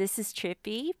 this is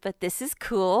trippy, but this is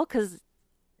cool because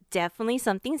definitely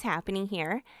something's happening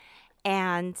here.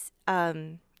 And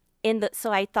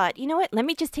so I thought, you know what? Let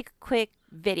me just take a quick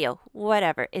video,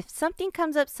 whatever. If something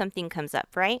comes up,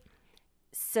 right?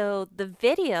 So the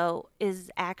video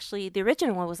is actually, the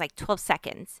original one was like 12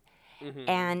 seconds. Mm-hmm.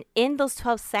 And in those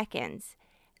 12 seconds,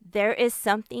 there is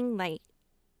something like,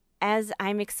 as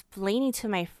I'm explaining to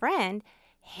my friend,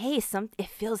 hey, it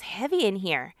feels heavy in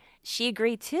here. She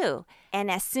agreed too.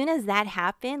 And as soon as that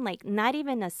happened, like not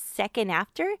even a second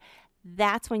after,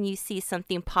 that's when you see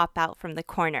something pop out from the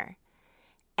corner.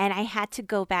 And I had to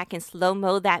go back and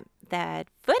slow-mo that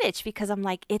footage because I'm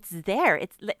like, it's there.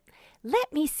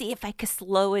 Let me see if I could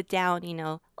slow it down, you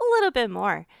know, a little bit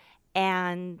more.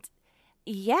 And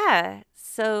yeah,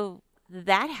 so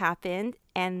that happened,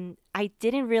 and I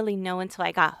didn't really know until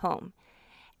I got home.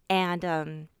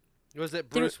 And was it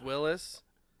Bruce Willis?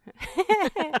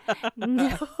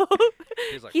 No,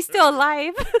 he's still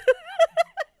alive.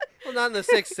 Well, not in The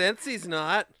Sixth Sense. He's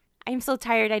not. I'm so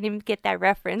tired I didn't get that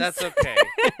reference. That's okay.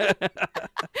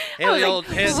 Haley Joel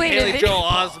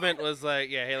Osment was like,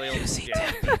 yeah, Haley Joel sees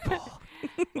dead people.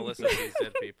 Melissa sees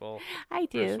dead people. I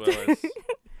do. Bruce Willis.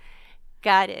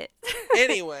 Got it.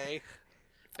 Anyway,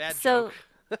 bad joke.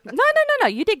 No.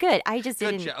 You did good. I just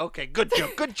didn't. Okay, good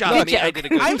joke. Good job. Look, I did a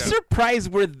good I'm joke.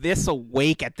 surprised we're this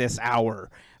awake at this hour.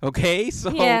 Okay,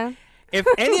 so yeah. If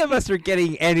any of us are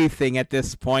getting anything at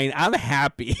this point, I'm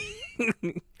happy.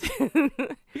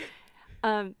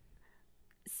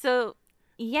 So,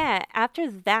 yeah, after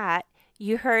that,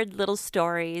 you heard little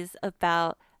stories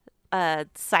about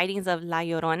sightings of La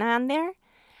Llorona on there.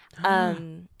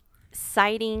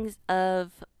 Sightings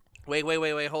of Wait.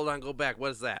 Hold on. Go back.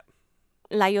 What is that?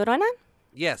 La Llorona.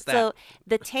 Yes, that. So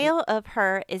the tale of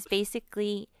her is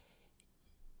basically,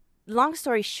 long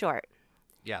story short,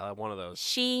 one of those.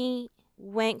 she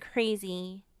went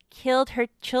crazy, killed her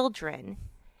children,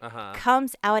 Uh-huh.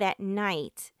 comes out at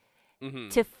night Mm-hmm.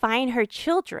 to find her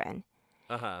children.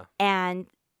 Uh-huh. And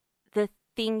the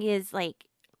thing is, like,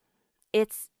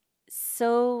 it's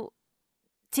so,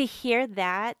 to hear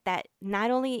that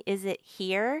not only is it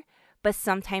here, but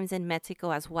sometimes in Mexico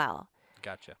as well.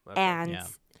 Gotcha. Okay. And Yeah.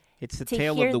 It's the to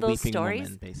tale hear of the those weeping stories-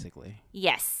 woman, basically.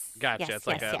 yes. Gotcha. Yes, It's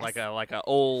like yes, a yes. like a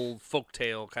old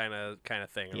folktale kind of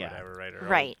thing or Yeah. whatever, right? Or old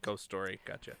Right. ghost story.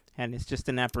 Gotcha. And it's just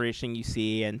an apparition you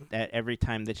see, and that every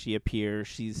time that she appears,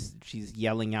 she's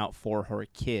yelling out for her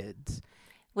kids.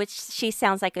 Which she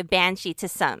sounds like a banshee to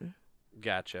some.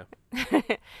 Gotcha.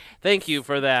 Thank you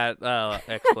for that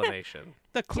explanation.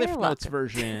 The Cliff You're Notes welcome.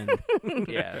 version.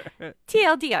 Yeah.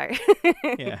 TLDR.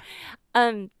 Yeah.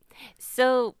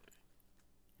 So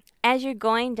as you're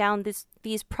going down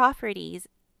these properties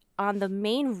on the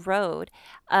main road,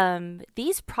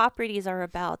 these properties are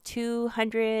about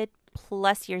 200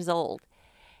 plus years old,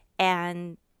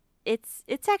 and it's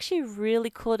actually really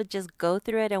cool to just go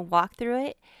through it and walk through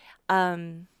it.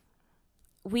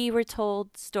 We were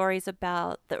told stories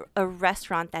about a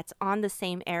restaurant that's on the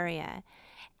same area,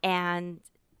 and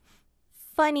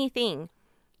funny thing,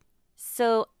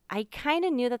 so I kind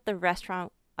of knew that the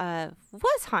restaurant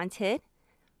was haunted.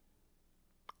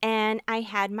 And I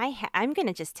had my I'm going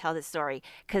to just tell this story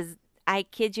because I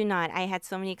kid you not, I had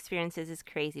so many experiences. It's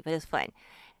crazy, but it's fun.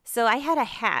 So I had a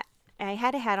hat. I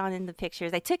had a hat on in the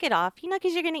pictures. I took it off,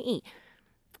 because you're going to eat.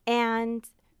 And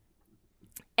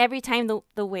every time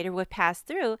the waiter would pass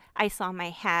through, I saw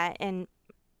my hat. And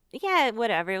yeah,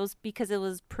 whatever. It was because it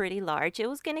was pretty large. It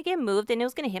was going to get moved and it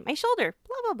was going to hit my shoulder.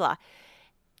 Blah, blah, blah.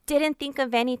 Didn't think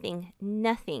of anything.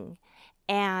 Nothing.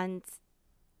 And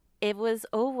it was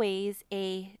always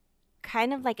a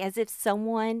kind of like as if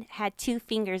someone had two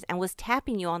fingers and was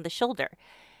tapping you on the shoulder.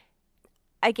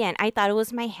 Again, I thought it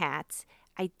was my hat.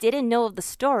 I didn't know of the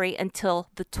story until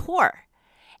the tour.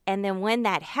 And then when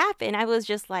that happened, I was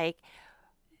just like,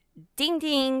 ding,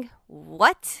 ding,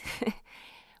 what?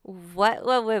 What?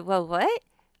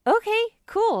 Okay,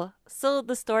 cool. So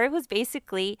the story was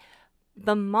basically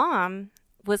the mom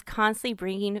was constantly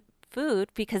bringing food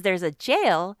because there's a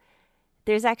jail.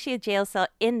 There's actually a jail cell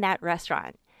in that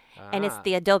restaurant, and it's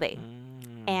the adobe.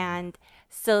 And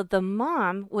so the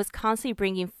mom was constantly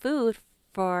bringing food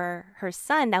for her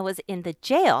son that was in the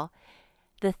jail.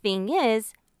 The thing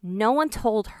is, no one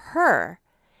told her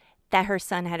that her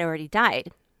son had already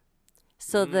died.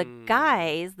 So the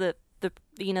guys, the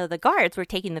guards were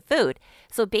taking the food.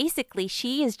 So basically,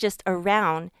 she is just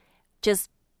around, just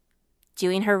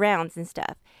doing her rounds and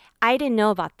stuff. I didn't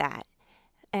know about that,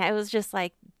 and I was just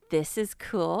like, this is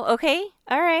cool. Okay.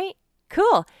 All right.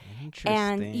 Cool.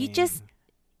 And you just,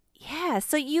 yeah.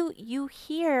 So you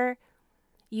hear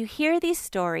these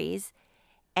stories,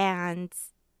 and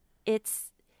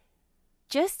it's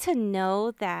just to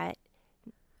know that,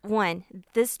 one,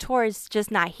 this tour is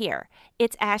just not here.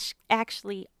 It's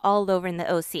actually all over in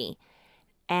the OC.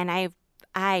 And I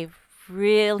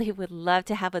really would love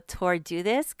to have a tour do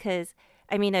this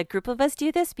a group of us do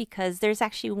this because there's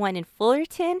actually one in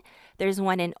Fullerton, there's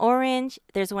one in Orange,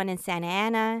 there's one in Santa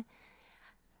Ana.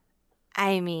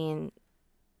 I mean,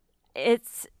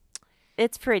 it's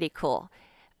pretty cool.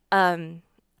 And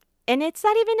it's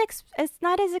not even it's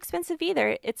not as expensive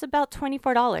either. It's about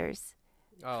 $24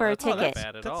 for a that's not ticket.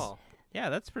 bad at all. Yeah,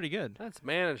 that's pretty good. That's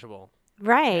manageable.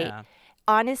 Right. Yeah.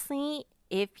 Honestly,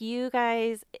 if you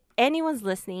guys, anyone's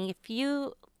listening, if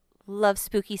you love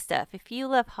spooky stuff, if you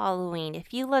love Halloween,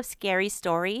 if you love scary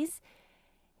stories,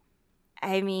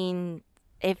 I mean,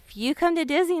 if you come to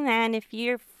Disneyland, if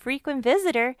you're a frequent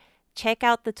visitor, check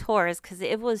out the tours because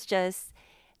it was just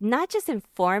not just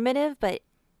informative, but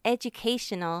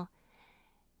educational.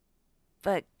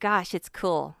 But gosh, it's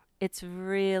cool. It's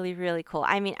really, really cool.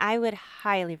 I mean, I would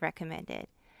highly recommend it.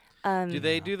 Do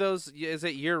they do those? Is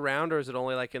it year round or is it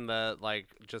only like in the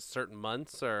just certain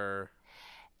months or?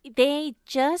 They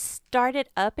just started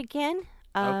up again.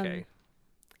 Okay.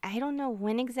 I don't know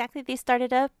when exactly they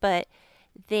started up, but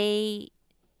they've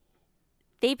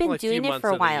been Only doing few it for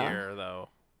a months of the while. year, though.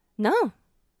 No,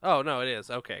 Oh no, it is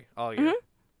okay. All year. Mhm.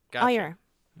 Gotcha. all year.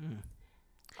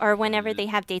 or whenever they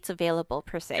have dates available,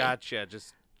 per se. Gotcha.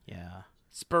 Just Yeah,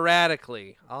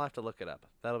 sporadically. I'll have to look it up.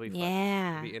 That'll be fun.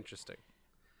 Yeah. It'll be interesting.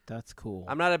 that's cool.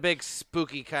 I'm not a big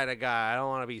spooky kind of guy. I don't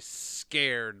want to be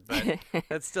scared, but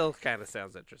that still kind of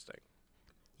sounds interesting.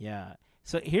 Yeah.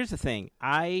 So here's the thing.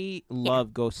 I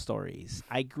love ghost stories.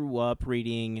 I grew up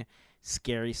reading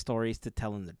scary stories to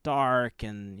tell in the dark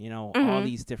and, all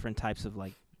these different types of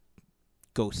like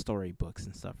ghost story books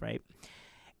and stuff, right?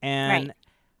 And Right.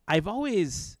 I've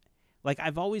always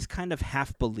kind of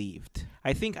half believed.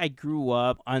 I think I grew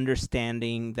up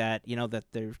understanding that, that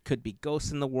there could be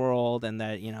ghosts in the world and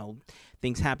that,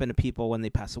 things happen to people when they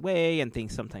pass away and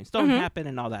things sometimes don't happen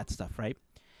and all that stuff, right?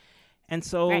 And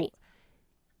so Right.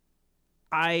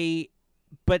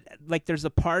 but like there's a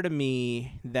part of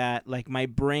me that like my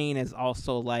brain is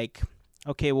also like,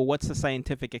 okay, well, what's the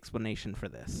scientific explanation for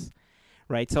this?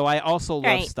 Right. So I also love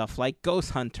Right. stuff like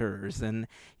Ghost Hunters and,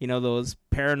 those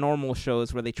paranormal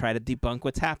shows where they try to debunk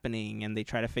what's happening and they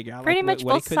try to figure out Pretty like, much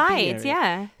what both it could be sides, or-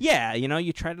 yeah. Yeah.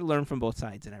 You try to learn from both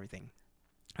sides and everything.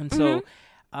 And so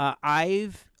I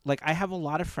have a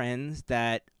lot of friends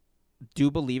that do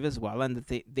believe as well and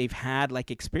that they've had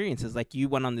like experiences. Like you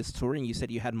went on this tour and you said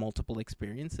you had multiple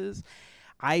experiences.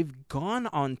 I've gone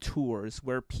on tours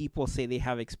where people say they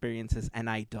have experiences and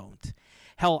I don't.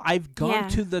 Hell, I've gone Yeah.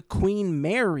 to the Queen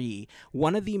Mary,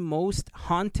 one of the most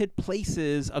haunted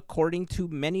places according to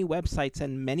many websites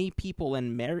and many people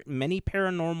and many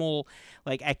paranormal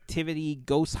like activity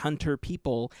ghost hunter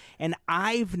people, and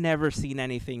I've never seen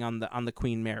anything on the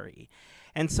Queen Mary.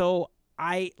 And so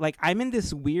I'm in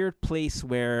this weird place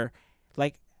where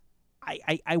like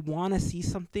I want to see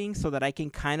something so that I can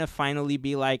kind of finally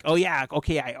be like, oh yeah,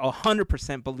 okay, I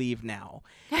 100% believe now.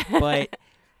 But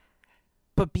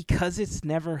but because it's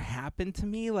never happened to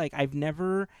me, like I've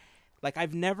never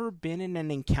been in an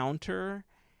encounter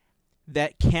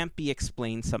that can't be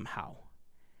explained somehow.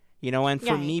 And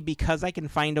for Right. me, because I can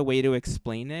find a way to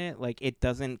explain it, like it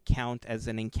doesn't count as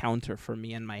an encounter for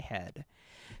me in my head.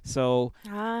 So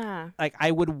like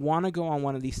I would want to go on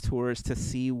one of these tours to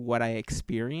see what I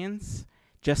experience,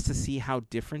 just to see how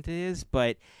different it is.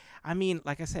 But I mean,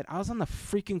 like I said, I was on the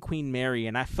freaking Queen Mary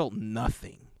and I felt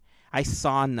nothing. I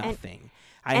saw nothing.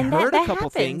 I and heard that a couple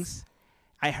happens. things.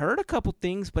 I heard a couple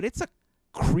things, but it's a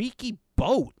creaky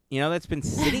boat, that's been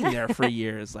sitting there for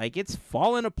years. Like it's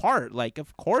falling apart. Like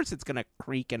of course it's gonna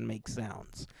creak and make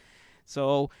sounds.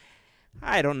 So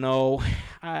I don't know.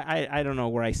 I don't know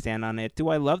where I stand on it. Do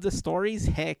I love the stories?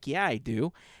 Heck yeah, I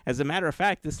do. As a matter of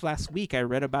fact, this last week I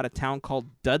read about a town called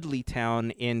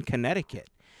Dudleytown in Connecticut,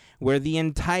 where the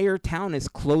entire town is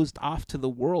closed off to the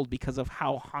world because of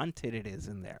how haunted it is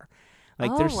in there.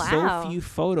 Like there's wow. so few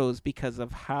photos because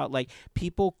of how like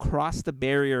people cross the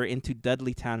barrier into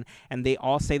Dudleytown and they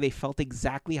all say they felt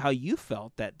exactly how you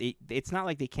felt, that it's not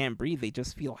like they can't breathe, they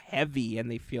just feel heavy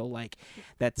and they feel like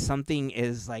that something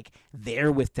is like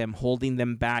there with them, holding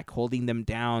them back, holding them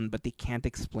down, but they can't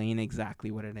explain exactly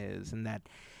what it is. And that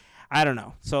I don't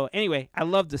know. So anyway, I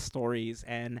love the stories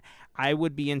and I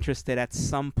would be interested at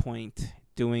some point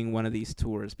doing one of these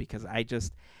tours because I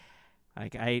just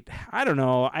like I don't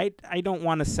know. I don't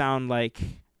want to sound like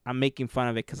I'm making fun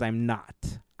of it because I'm not.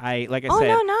 Like I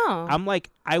said, no. I'm like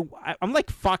I'm like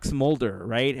Fox Mulder,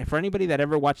 right? For anybody that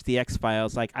ever watched the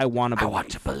X-Files, like I want to believe. I want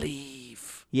to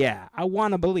believe. Yeah, I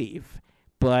want to believe,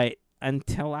 but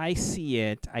until I see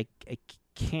it, I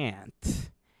can't.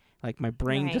 Like my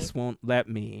brain Right. just won't let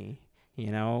me.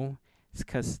 It's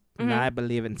because I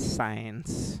believe in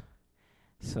science.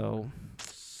 So.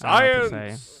 I don't know what to say.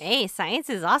 Science. Hey, science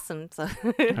is awesome. So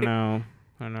I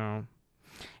know.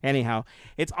 Anyhow,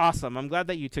 it's awesome. I'm glad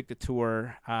that you took the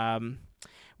tour.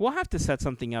 We'll have to set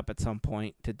something up at some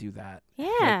point to do that.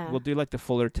 yeah. We'll do like the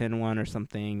Fullerton one or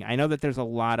something. I know that there's a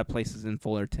lot of places in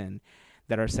Fullerton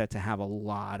that are set to have a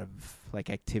lot of like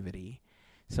activity.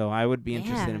 So I would be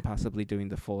interested Yeah. in possibly doing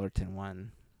the Fullerton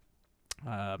one.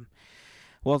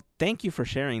 Well, thank you for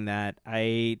sharing that.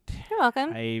 You're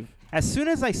welcome. As soon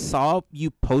as I saw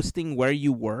you posting where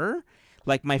you were,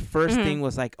 like my first thing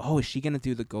was like, oh, is she going to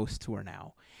do the ghost tour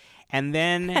now? And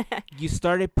then you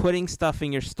started putting stuff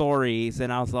in your stories,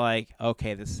 and I was like,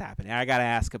 okay, this is happening. I got to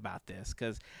ask about this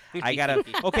because I got to.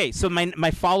 Okay, so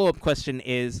my follow-up question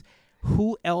is,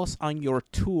 who else on your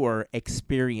tour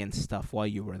experienced stuff while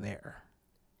you were there?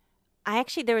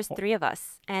 There was 3 of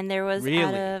us, and there was Really?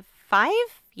 out of 5.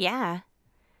 Yeah.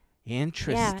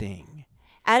 Interesting.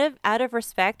 Out of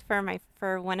respect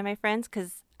for one of my friends,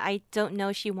 because I don't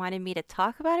know she wanted me to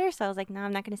talk about her, so I was like, no,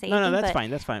 I'm not going to say anything. No, that's but, fine.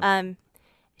 That's fine.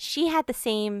 She had the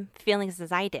same feelings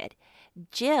as I did.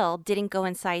 Jill didn't go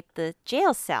inside the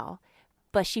jail cell,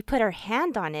 but she put her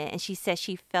hand on it, and she said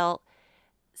she felt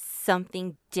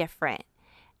something different.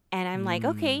 And I'm like,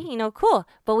 okay, cool.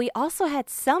 But we also had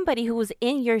somebody who was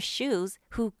in your shoes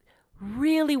who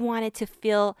really wanted to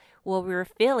feel what we were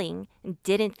feeling and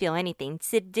didn't feel anything,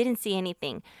 didn't see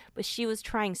anything. But she was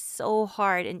trying so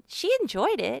hard and she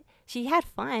enjoyed it. She had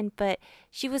fun, but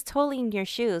she was totally in your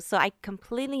shoes. So I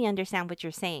completely understand what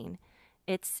you're saying.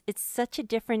 It's such a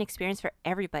different experience for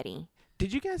everybody.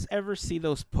 Did you guys ever see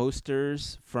those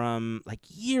posters from like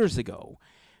years ago?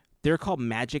 They're called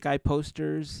Magic Eye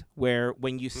posters, where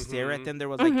when you stare at them, there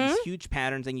was like these huge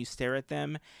patterns and you stare at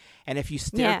them. And if you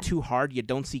stare too hard, you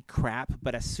don't see crap.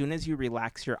 But as soon as you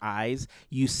relax your eyes,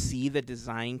 you see the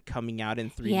design coming out in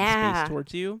 3D space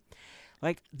towards you.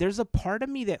 Like, there's a part of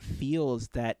me that feels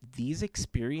that these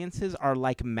experiences are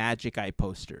like Magic Eye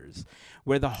posters,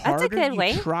 where the harder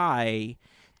you try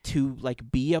to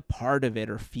like be a part of it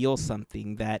or feel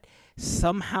something, that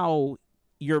somehow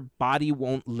your body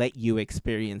won't let you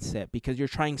experience it because you're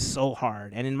trying so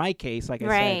hard. And in my case, like I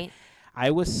said,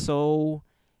 I was so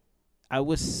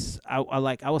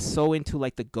into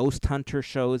like the ghost hunter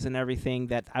shows and everything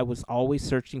that I was always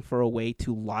searching for a way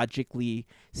to logically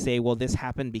say, well, this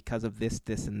happened because of this,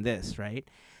 this, and this, right?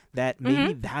 That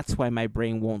maybe that's why my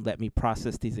brain won't let me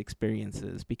process these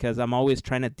experiences, because I'm always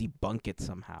trying to debunk it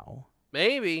somehow.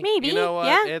 Maybe. You know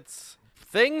what?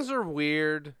 Things are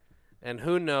weird, and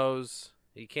who knows?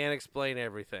 You can't explain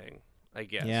everything, I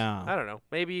guess. Yeah. I don't know.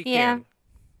 Maybe you can.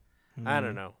 I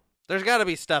don't know. There's got to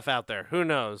be stuff out there. Who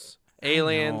knows?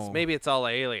 Aliens. Maybe it's all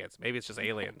aliens. Maybe it's just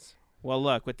aliens. Well,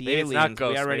 look, with the maybe aliens,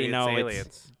 ghosts, we already know aliens.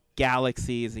 It's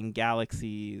galaxies and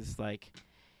galaxies. Like,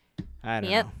 I don't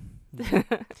know.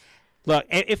 Look,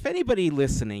 if anybody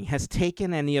listening has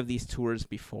taken any of these tours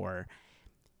before,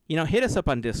 hit us up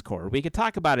on Discord. We could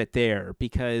talk about it there,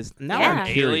 because now I'm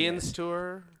curious. Aliens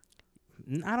tour?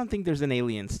 I don't think there's an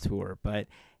aliens tour, but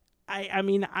I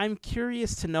mean, I'm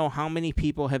curious to know how many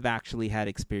people have actually had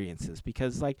experiences,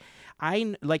 because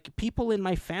people in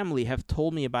my family have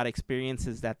told me about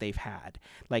experiences that they've had,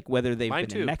 like whether they've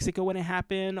been in Mexico when it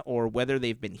happened, or whether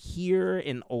they've been here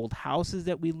in old houses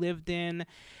that we lived in,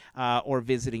 or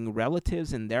visiting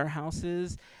relatives in their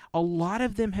houses. A lot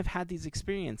of them have had these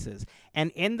experiences, and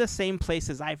in the same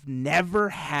places. I've never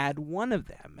had one of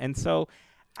them, and so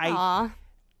I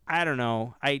don't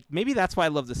know. Maybe that's why I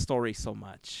love the story so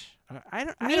much. I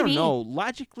don't know.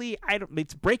 Logically,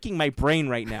 it's breaking my brain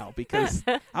right now because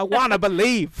I want to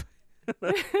believe.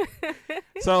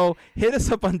 So hit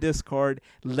us up on Discord.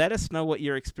 Let us know what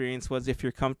your experience was if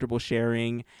you're comfortable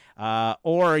sharing.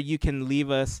 Or you can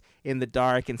leave us in the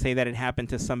dark and say that it happened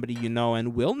to somebody you know,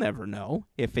 and we'll never know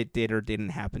if it did or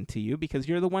didn't happen to you because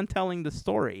you're the one telling the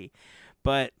story.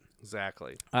 But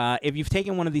exactly. If you've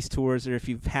taken one of these tours, or if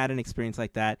you've had an experience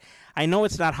like that, I know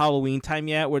it's not Halloween time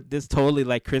yet. This totally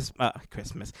like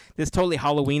Christmas. This totally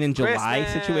Halloween in July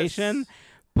situation.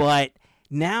 But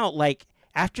now, like,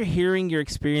 after hearing your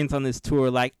experience on this tour,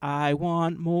 like, I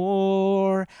want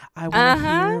more. I want to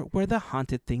hear where the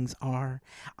haunted things are.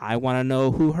 I want to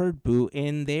know who heard boo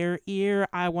in their ear.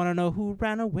 I want to know who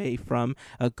ran away from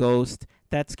a ghost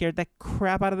that scared the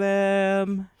crap out of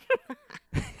them.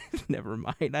 Never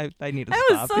mind. I need to stop. That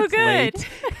was so it's good. Late.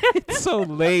 It's so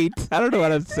late. I don't know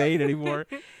what I'm saying anymore.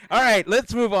 All right,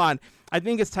 let's move on. I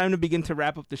think it's time to begin to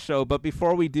wrap up the show. But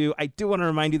before we do, I do want to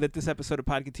remind you that this episode of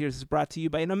Podcateers is brought to you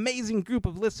by an amazing group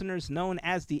of listeners known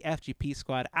as the FGP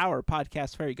Squad, our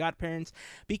podcast fairy godparents,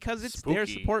 because it's their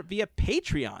support via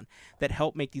Patreon that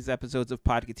help make these episodes of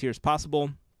Podcateers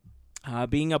possible.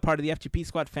 Being a part of the FGP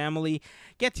Squad family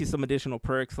gets you some additional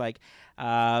perks, like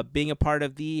being a part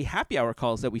of the happy hour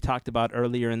calls that we talked about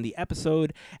earlier in the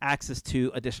episode, access to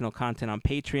additional content on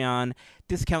Patreon,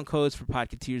 discount codes for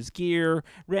Podcateers gear,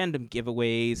 random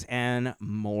giveaways, and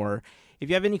more. If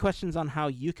you have any questions on how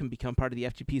you can become part of the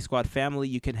FGP Squad family,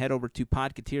 you can head over to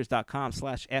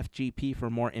podcateers.com/FGP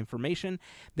for more information.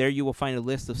 There you will find a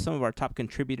list of some of our top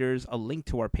contributors, a link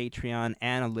to our Patreon,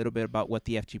 and a little bit about what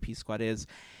the FGP Squad is.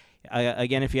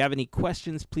 Again, if you have any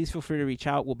questions, please feel free to reach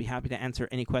out. We'll be happy to answer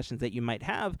any questions that you might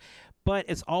have. But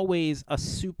as always, a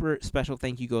super special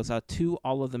thank you goes out to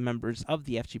all of the members of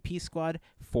the FGP Squad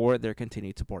for their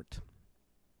continued support.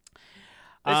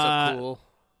 That's so cool.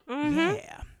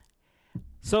 Yeah.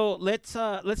 So let's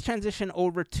transition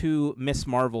over to Miss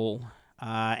Marvel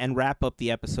and wrap up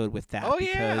the episode with that. Oh,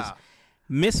 because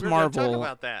Miss Marvel talk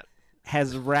about that.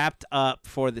 has wrapped up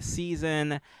for the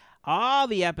season. All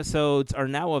the episodes are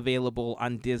now available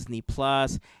on Disney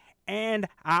Plus, and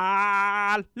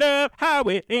I love how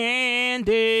it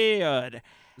ended.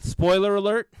 Spoiler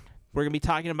alert, we're going to be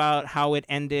talking about how it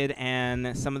ended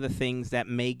and some of the things that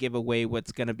may give away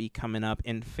what's going to be coming up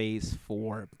in Phase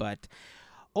 4. But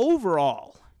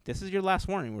overall, this is your last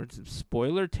warning. We're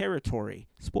spoiler territory.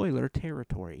 Spoiler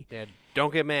territory. Yeah,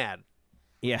 don't get mad.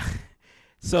 Yeah.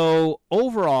 So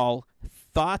overall,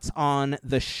 thoughts on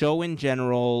the show in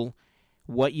general,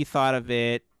 what you thought of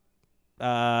it.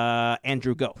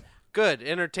 Andrew, go. Good,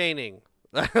 entertaining.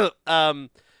 We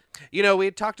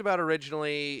had talked about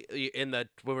originally when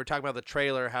we were talking about the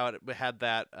trailer how it had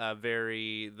that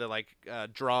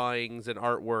drawings and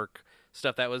artwork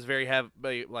stuff that was very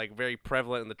very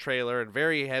prevalent in the trailer and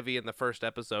very heavy in the first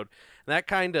episode. And that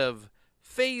kind of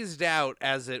phased out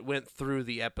as it went through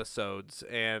the episodes,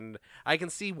 and I can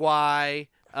see why.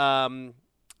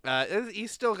 You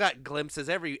still got glimpses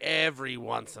every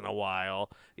once in a while.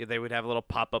 They would have a little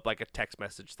pop up like a text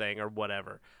message thing or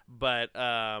whatever. But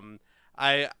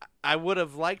I would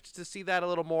have liked to see that a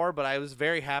little more. But I was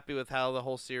very happy with how the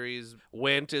whole series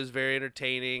went. It was very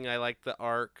entertaining. I liked the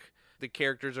arc. The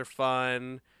characters are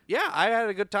fun. Yeah, I had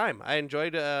a good time. I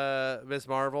enjoyed Ms.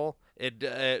 Marvel.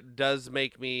 It does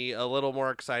make me a little more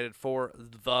excited for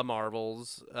the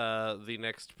Marvels. The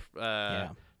next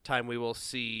time we will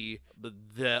see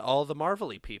all the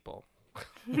Marvel-y people.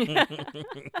 That's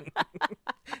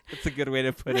a good way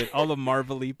to put it. All the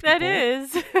Marvel-y people. That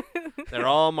is. They're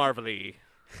all Marvel-y.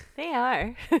 They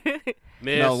are.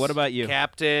 Miss, No, what about you?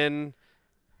 Captain.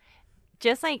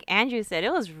 Just like Andrew said,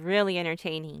 it was really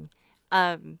entertaining.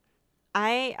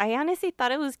 I honestly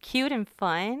thought it was cute and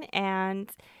fun,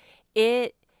 and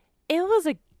it was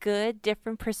a good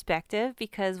different perspective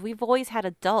because we've always had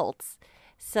adults.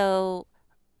 So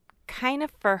kind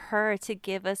of for her to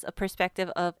give us a perspective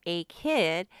of a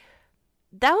kid,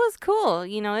 that was cool.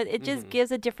 It just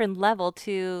gives a different level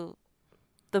to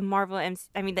the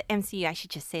the MCU. I should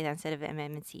just say that instead of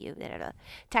MCU.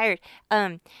 Tired.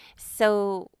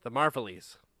 So The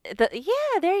Marvelies.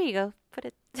 yeah, there you go. Put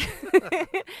it.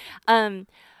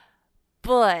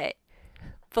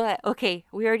 But okay,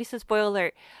 we already said spoiler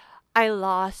alert. I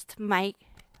lost my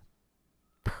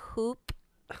poop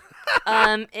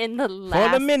in the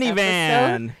last For the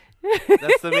minivan.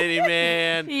 That's the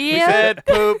minivan. We Yep. said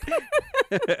poop.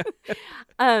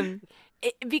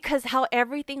 Because how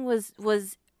everything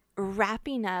was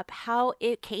wrapping up, how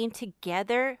it came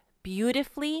together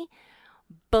beautifully.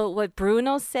 But what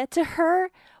Bruno said to her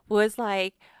was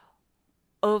like,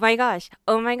 oh my gosh,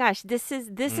 this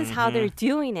is how they're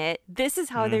doing it. This is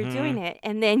how they're doing it.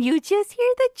 And then you just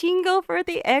hear the jingle for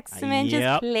the X-Men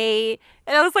just play.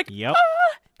 And I was like, Yep.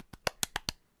 ah!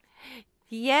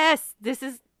 Yes, this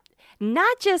is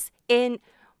not just in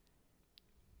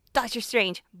Doctor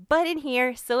Strange, but in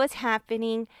here. So it's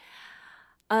happening.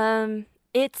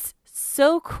 It's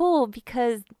so cool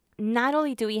because not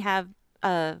only do we have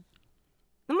the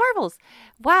Marvels.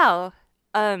 Wow.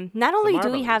 Not only do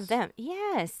we have them.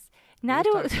 Yes. Not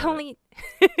only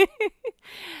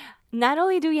not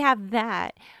only do we have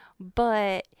that,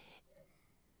 but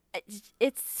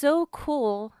it's so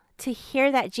cool to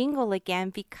hear that jingle again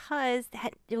because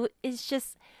that is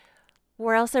just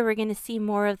where else are we going to see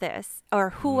more of this? Or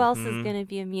who else is going to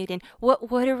be a mutant?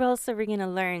 What else are we going to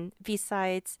learn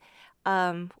besides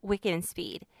Wicked and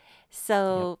Speed?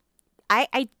 So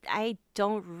I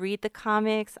don't read the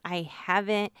comics. I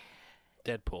haven't.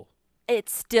 Deadpool.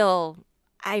 It's still,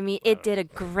 it did a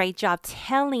great job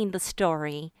telling the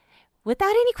story without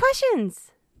any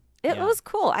questions. It was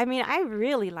cool. I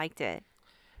really liked it.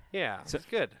 Yeah, it's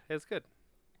good. It's good.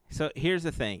 So here's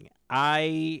the thing.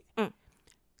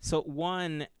 So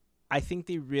one, I think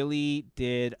they really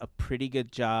did a pretty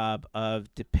good job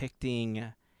of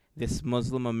depicting this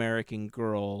Muslim American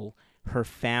girl, her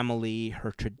family,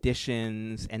 her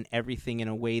traditions, and everything in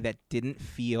a way that didn't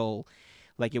feel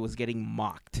like it was getting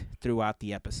mocked throughout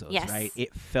the episodes, right?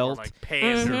 It felt like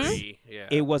pandery. Yeah.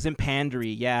 It wasn't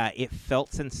pandery, yeah. It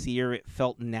felt sincere, it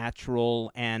felt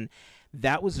natural, and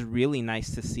that was really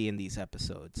nice to see in these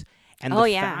episodes. And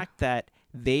the fact that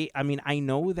I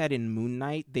know that in Moon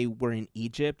Knight they were in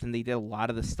Egypt and they did a lot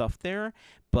of the stuff there,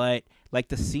 but like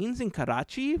the scenes in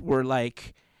Karachi were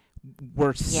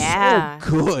so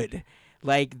good.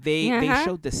 Like they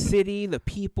showed the city, the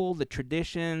people, the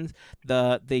traditions,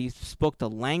 they spoke the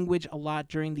language a lot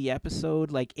during the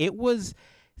episode. Like it was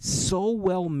so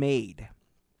well made.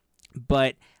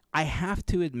 But I have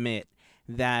to admit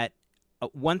that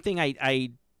one thing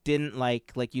I didn't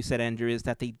like you said, Andrew, is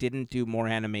that they didn't do more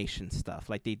animation stuff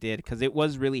like they did because it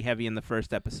was really heavy in the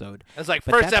first episode. It's like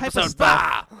first episode,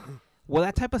 bah! Well,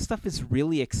 that type of stuff is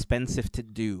really expensive to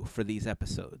do for these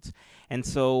episodes. And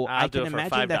so I can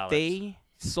imagine that they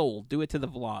do it to the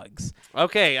vlogs.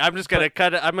 Okay, I'm just going to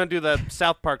cut it. I'm going to do the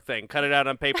South Park thing. Cut it out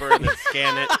on paper and then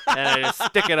scan it and I just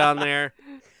stick it on there.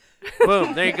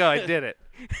 Boom, there you go. I did it.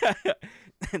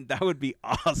 That would be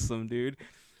awesome, dude.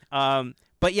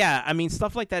 But yeah, I mean,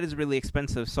 stuff like that is really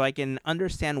expensive, so I can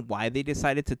understand why they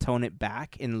decided to tone it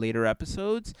back in later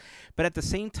episodes. But at the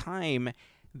same time,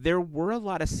 there were a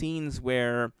lot of scenes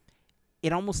where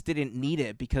it almost didn't need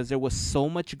it because there was so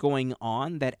much going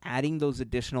on that adding those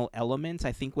additional elements,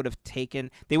 I think, would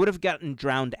have gotten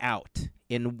drowned out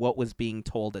in what was being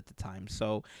told at the time.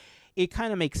 So it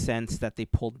kind of makes sense that they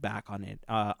pulled back on it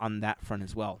on that front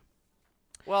as well.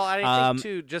 Well, I think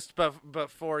too. Just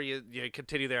before you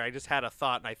continue there, I just had a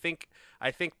thought, and I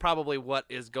think probably what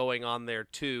is going on there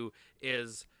too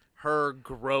is her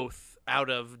growth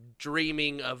out of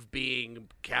dreaming of being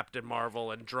Captain Marvel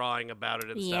and drawing about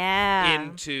it and stuff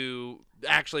into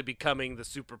actually becoming the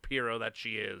superhero that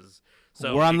she is.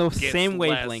 So we're on the same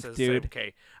wavelength, dude.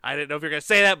 Okay, I didn't know if you were gonna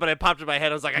say that, but it popped in my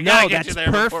head. I was like, I gotta get you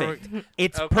there. Perfect.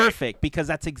 It's perfect because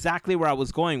that's exactly where I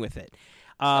was going with it.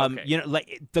 You know,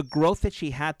 like the growth that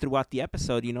she had throughout the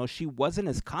episode, you know, she wasn't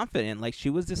as confident. Like she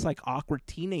was this like awkward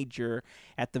teenager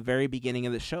at the very beginning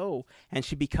of the show, and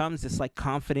she becomes this like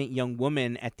confident young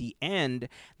woman at the end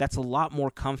that's a lot more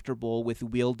comfortable with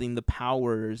wielding the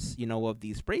powers, you know, of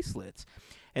these bracelets.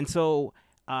 And so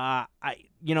I,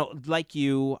 you know, like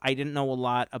you, I didn't know a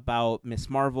lot about Miss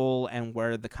Marvel and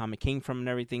where the comic came from and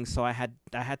everything. So I had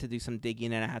to do some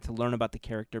digging, and I had to learn about the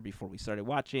character before we started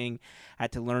watching. I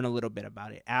had to learn a little bit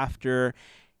about it after.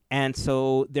 And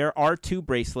so there are 2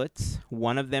 bracelets.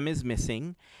 One of them is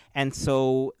missing. And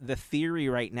so the theory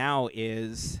right now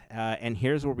is, and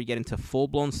here's where we get into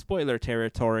full-blown spoiler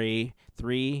territory.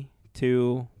 3,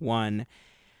 2, 1.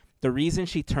 The reason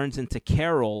she turns into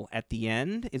Carol at the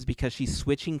end is because she's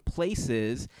switching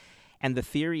places, and the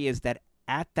theory is that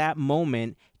at that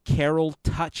moment, Carol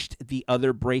touched the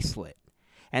other bracelet,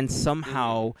 and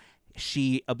somehow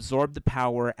she absorbed the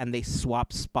power, and they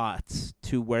swapped spots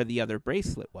to where the other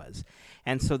bracelet was.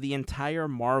 And so the entire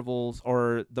Marvels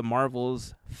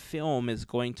film is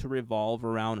going to revolve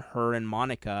around her and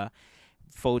Monica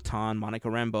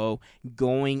Rambeau,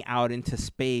 going out into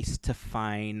space to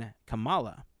find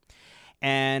Kamala.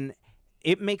 And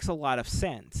it makes a lot of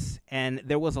sense. And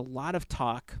there was a lot of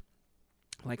talk,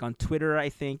 like on Twitter, I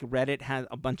think. Reddit had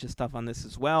a bunch of stuff on this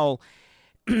as well,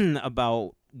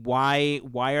 about why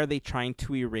are they trying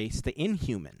to erase the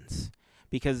Inhumans?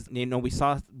 Because, you know, we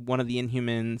saw one of the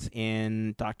Inhumans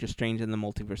in Doctor Strange in the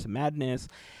Multiverse of Madness,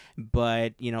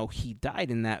 but, you know, he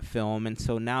died in that film. And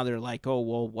so now they're like, oh,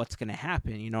 well, what's going to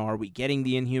happen? You know, are we getting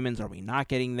the Inhumans? Are we not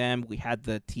getting them? We had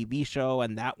the TV show,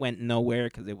 and that went nowhere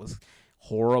because it was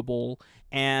horrible.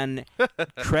 And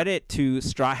credit to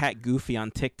Straw Hat Goofy on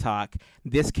TikTok,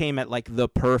 this came at like the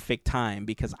perfect time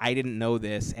because I didn't know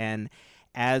this, and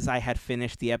as I had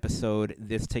finished the episode,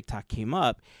 this TikTok came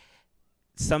up.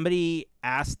 Somebody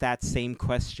asked that same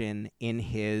question in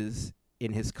his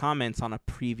comments on a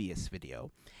previous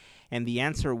video, and the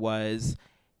answer was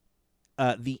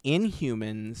the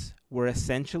Inhumans were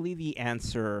essentially the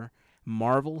answer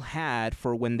Marvel had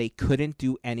for when they couldn't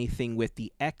do anything with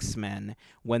the X-Men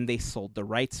when they sold the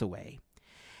rights away.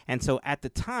 And so at the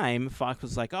time, Fox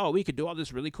was like, oh, we could do all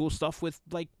this really cool stuff with,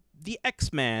 like, the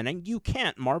X-Men, and you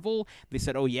can't, Marvel. They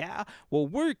said, oh, yeah? Well,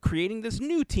 we're creating this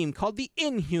new team called the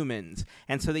Inhumans.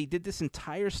 And so they did this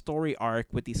entire story arc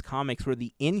with these comics where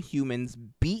the Inhumans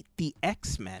beat the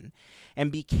X-Men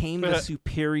and became the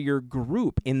superior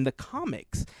group in the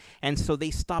comics. And so they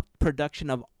stopped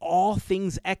production of all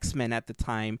things X-Men at the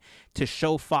time to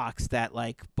show Fox that,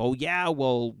 like, oh, yeah,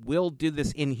 well, we'll do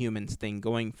this Inhumans thing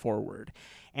going forward.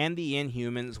 And the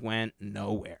Inhumans went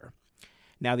nowhere.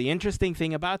 Now, the interesting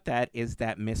thing about that is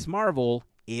that Miss Marvel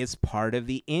is part of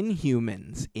the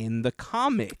Inhumans in the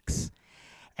comics.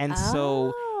 And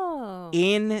so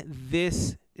in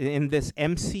this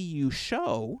MCU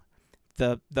show,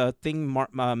 the thing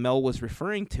Mel was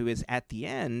referring to is at the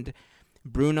end,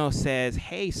 Bruno says,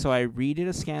 hey, so I redid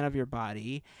a scan of your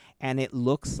body, and it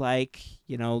looks like,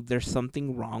 you know, there's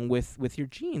something wrong with your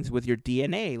genes, with your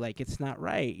DNA. Like, it's not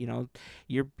right. You know,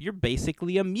 you're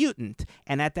basically a mutant.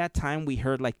 And at that time, we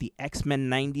heard, like, the X-Men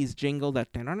 90s jingle, that,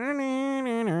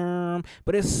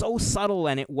 but it's so subtle,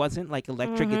 and it wasn't, like,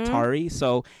 electric guitar-y.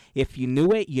 So if you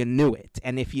knew it, you knew it.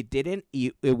 And if you didn't,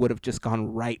 it would have just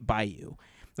gone right by you.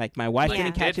 Like, my wife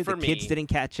didn't catch it. The kids didn't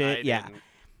catch it. Yeah.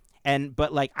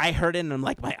 But, like, I heard it, and I'm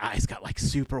like, my eyes got, like,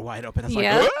 super wide open. It's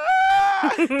like,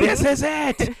 this is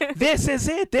it. This is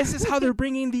it. This is how they're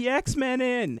bringing the X-Men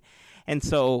in. And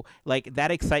so, like, that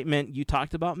excitement you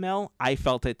talked about, Mel, I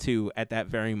felt it, too, at that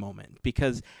very moment.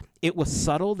 Because it was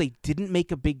subtle. They didn't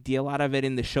make a big deal out of it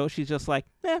in the show. She's just like,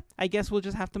 I guess we'll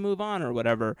just have to move on or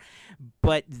whatever.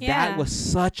 But that was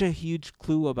such a huge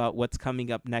clue about what's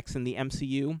coming up next in the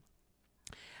MCU.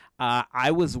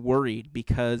 I was worried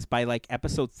because by like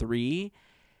episode 3,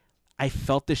 I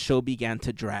felt the show began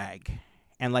to drag.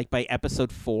 And like by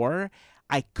episode 4,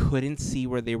 I couldn't see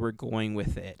where they were going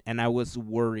with it. And I was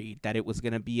worried that it was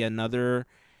going to be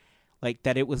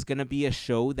that it was going to be a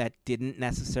show that didn't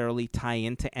necessarily tie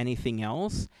into anything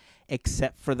else,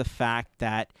 except for the fact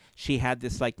that she had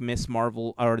this like Miss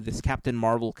Marvel or this Captain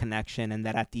Marvel connection, and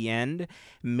that at the end,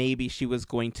 maybe she was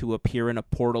going to appear in a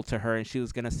portal to her and she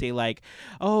was going to say like,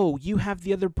 oh, you have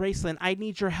the other bracelet, I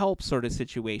need your help, sort of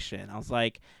situation. I was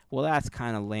like, well, that's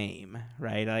kind of lame,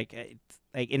 right? Like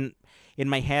in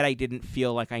my head, I didn't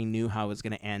feel like I knew how it was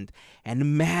going to end.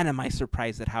 And man, am I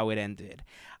surprised at how it ended.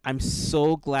 I'm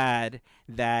so glad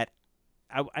that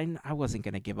I wasn't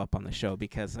going to give up on the show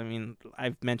because, I mean,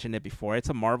 I've mentioned it before. It's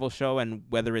a Marvel show, and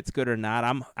whether it's good or not,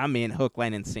 I'm in hook,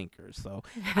 line, and sinker. So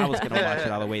I was going to watch it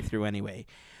all the way through anyway.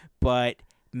 But,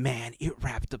 man, it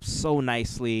wrapped up so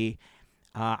nicely.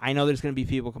 I know there's going to be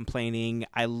people complaining.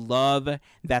 I love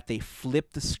that they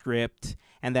flipped the script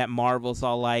and that Marvel's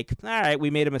all like, all right,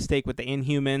 we made a mistake with the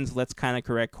Inhumans. Let's kind of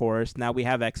correct course. Now we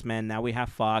have X-Men. Now we have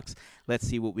Fox. Let's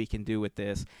see what we can do with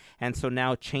this. And so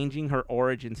now changing her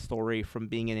origin story from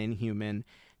being an Inhuman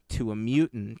to a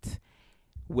mutant,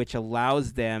 which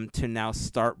allows them to now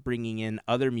start bringing in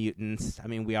other mutants. I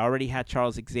mean, we already had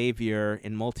Charles Xavier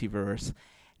in Multiverse.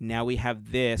 Now we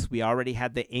have this. We already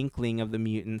had the inkling of the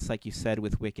mutants, like you said,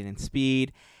 with Wiccan and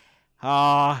Speed.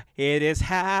 It is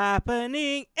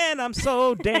happening, and I'm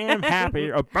so damn happy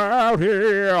about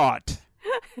it.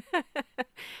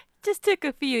 Just took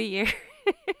a few years.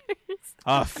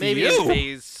 A few? Maybe in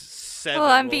phase 7 Well,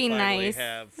 I'm we'll being finally nice.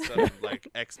 have some like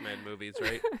X-Men movies,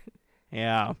 right?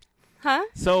 Yeah. Huh?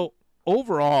 So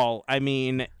overall, I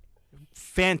mean,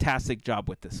 fantastic job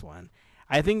with this one.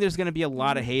 I think there's going to be a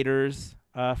lot of haters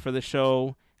for the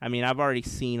show. I mean, I've already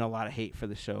seen a lot of hate for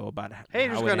the show about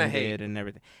Haters how it gonna ended hate. and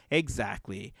everything.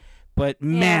 Exactly. But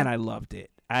man, I loved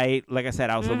it. Like I said,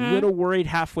 I was a little worried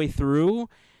halfway through,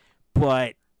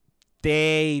 but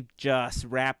they just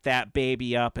wrapped that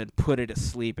baby up and put it to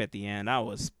sleep at the end. I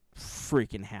was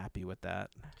freaking happy with that.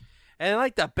 And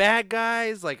like the bad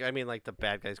guys, like the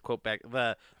bad guys quote back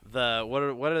the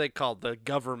what are they called? The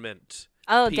government.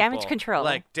 Oh, people. damage control.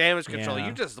 Like damage control. Yeah.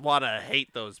 You just want to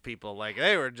hate those people. Like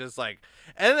they were just like,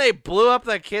 and they blew up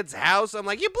the kid's house. I'm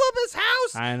like, you blew up his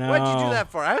house? I know. What'd you do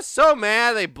that for? I was so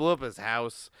mad they blew up his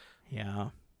house. Yeah.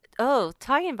 Oh,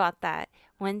 talking about that,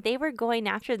 when they were going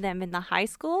after them in the high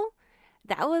school,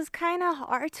 that was kind of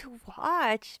hard to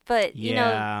watch. But, you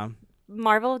know,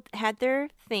 Marvel had their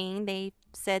thing. They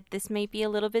said this may be a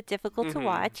little bit difficult to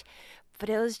watch. But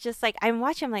it was just like, I'm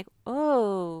watching, I'm like,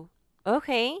 oh,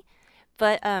 okay.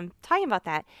 But talking about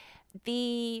that,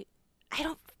 I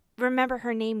don't remember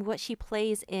her name, what she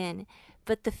plays in,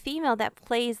 but the female that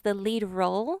plays the lead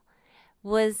role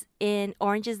was in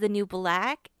Orange is the New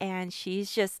Black, and she is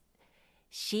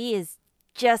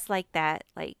just like that.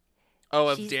 Like,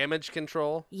 of she's- damage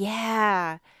control.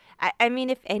 yeah. I mean,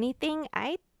 if anything,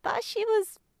 I thought she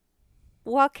was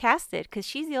well casted because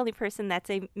she's the only person that's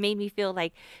made me feel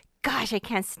like, gosh, I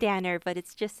can't stand her, but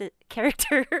it's just a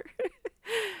character.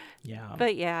 Yeah.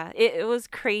 But yeah, it was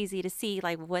crazy to see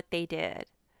like what they did.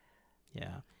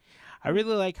 Yeah. I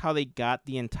really like how they got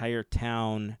the entire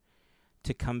town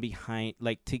to come behind,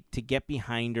 like to get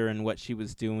behind her and what she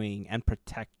was doing and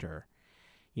protect her.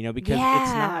 You know,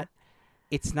 because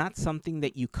it's not something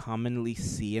that you commonly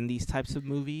see in these types of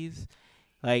movies.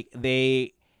 Like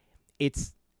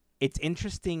it's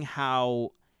interesting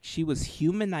how she was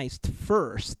humanized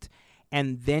first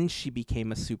and then she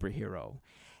became a superhero.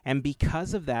 And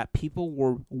because of that, people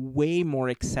were way more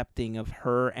accepting of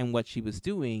her and what she was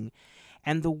doing.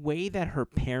 And the way that her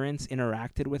parents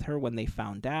interacted with her when they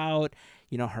found out,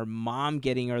 you know, her mom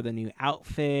getting her the new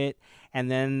outfit.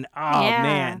 And then,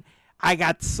 man, I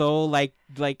got so like,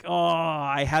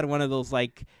 I had one of those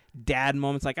like dad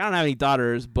moments. Like, I don't have any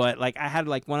daughters, but like I had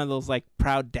like one of those like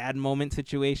proud dad moment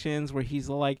situations where he's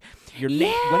like, your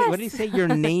name, what did he say? Your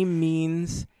name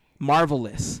means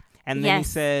marvelous. And then he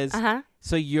says,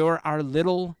 so you're our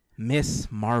little Miss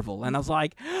Marvel. And I was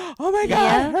like, oh my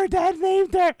God, her dad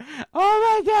named her.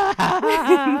 Oh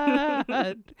my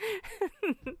God.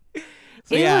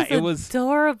 So it was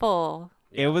adorable.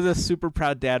 It was a super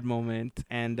proud dad moment.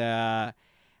 And I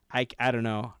don't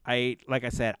know. Like I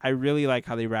said, I really like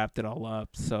how they wrapped it all up.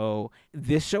 So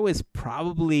this show is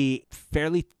probably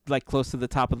fairly like close to the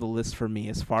top of the list for me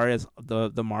as far as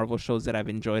the Marvel shows that I've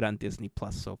enjoyed on Disney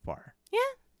Plus so far. Yeah,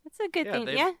 that's a good thing.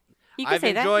 they've- Yeah. You can I've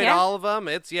say that. enjoyed Yeah. all of them.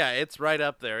 It's right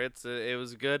up there. It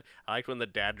was good. I liked when the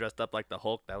dad dressed up like the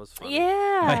Hulk. That was fun.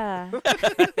 Yeah.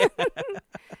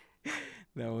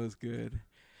 That was good.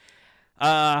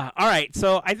 All right,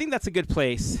 so I think that's a good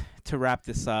place to wrap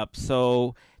this up.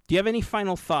 So, do you have any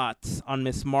final thoughts on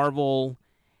Miss Marvel?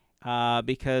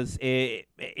 Because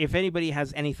if anybody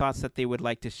has any thoughts that they would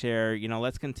like to share,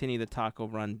 let's continue the talk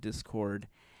over on Discord.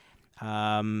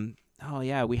 Oh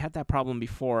yeah, we had that problem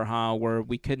before, huh? Where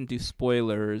we couldn't do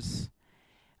spoilers.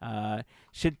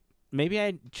 Maybe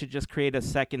I should just create a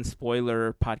second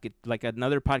spoiler podcast, like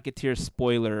another Podcateer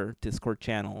spoiler Discord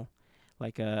channel,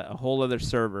 like a whole other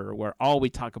server where all we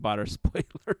talk about are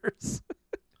spoilers.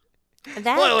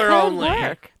 That Spoiler could only.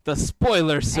 work. The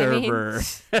spoiler server.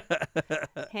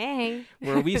 Hey.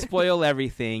 Where we spoil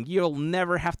everything. You'll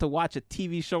never have to watch a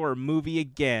TV show or movie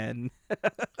again.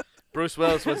 Bruce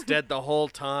Willis was dead the whole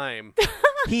time.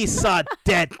 He saw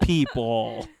dead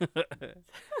people.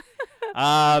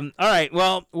 All right.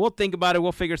 Well, we'll think about it.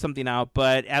 We'll figure something out.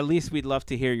 But at least we'd love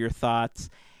to hear your thoughts.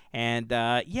 And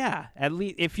at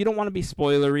least if you don't want to be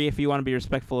spoilery, if you want to be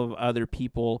respectful of other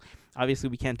people, obviously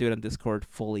we can't do it on Discord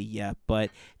fully yet.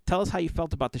 But tell us how you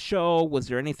felt about the show. Was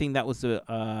there anything that was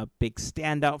a big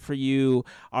standout for you?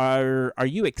 Are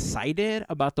you excited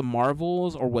about the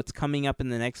Marvels or what's coming up in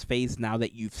the next phase now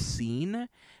that you've seen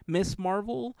Miss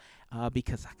Marvel?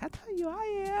 Because I gotta tell you,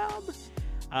 I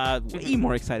am way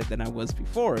more excited than I was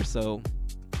before. So,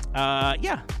 I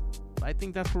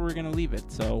think that's where we're gonna leave it.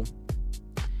 So.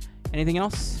 Anything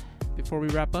else before we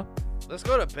wrap up? Let's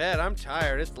go to bed. I'm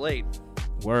tired. It's late.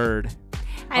 Word.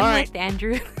 I'm All right. with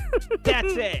Andrew.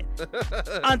 That's it.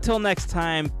 Until next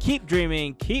time, keep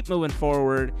dreaming, keep moving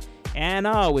forward, and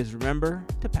always remember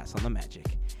to pass on the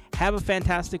magic. Have a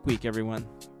fantastic week, everyone.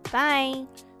 Bye.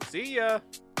 See ya.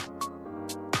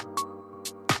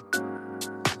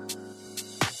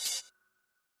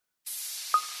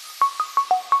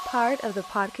 Part of the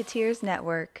Podcateers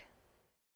Network.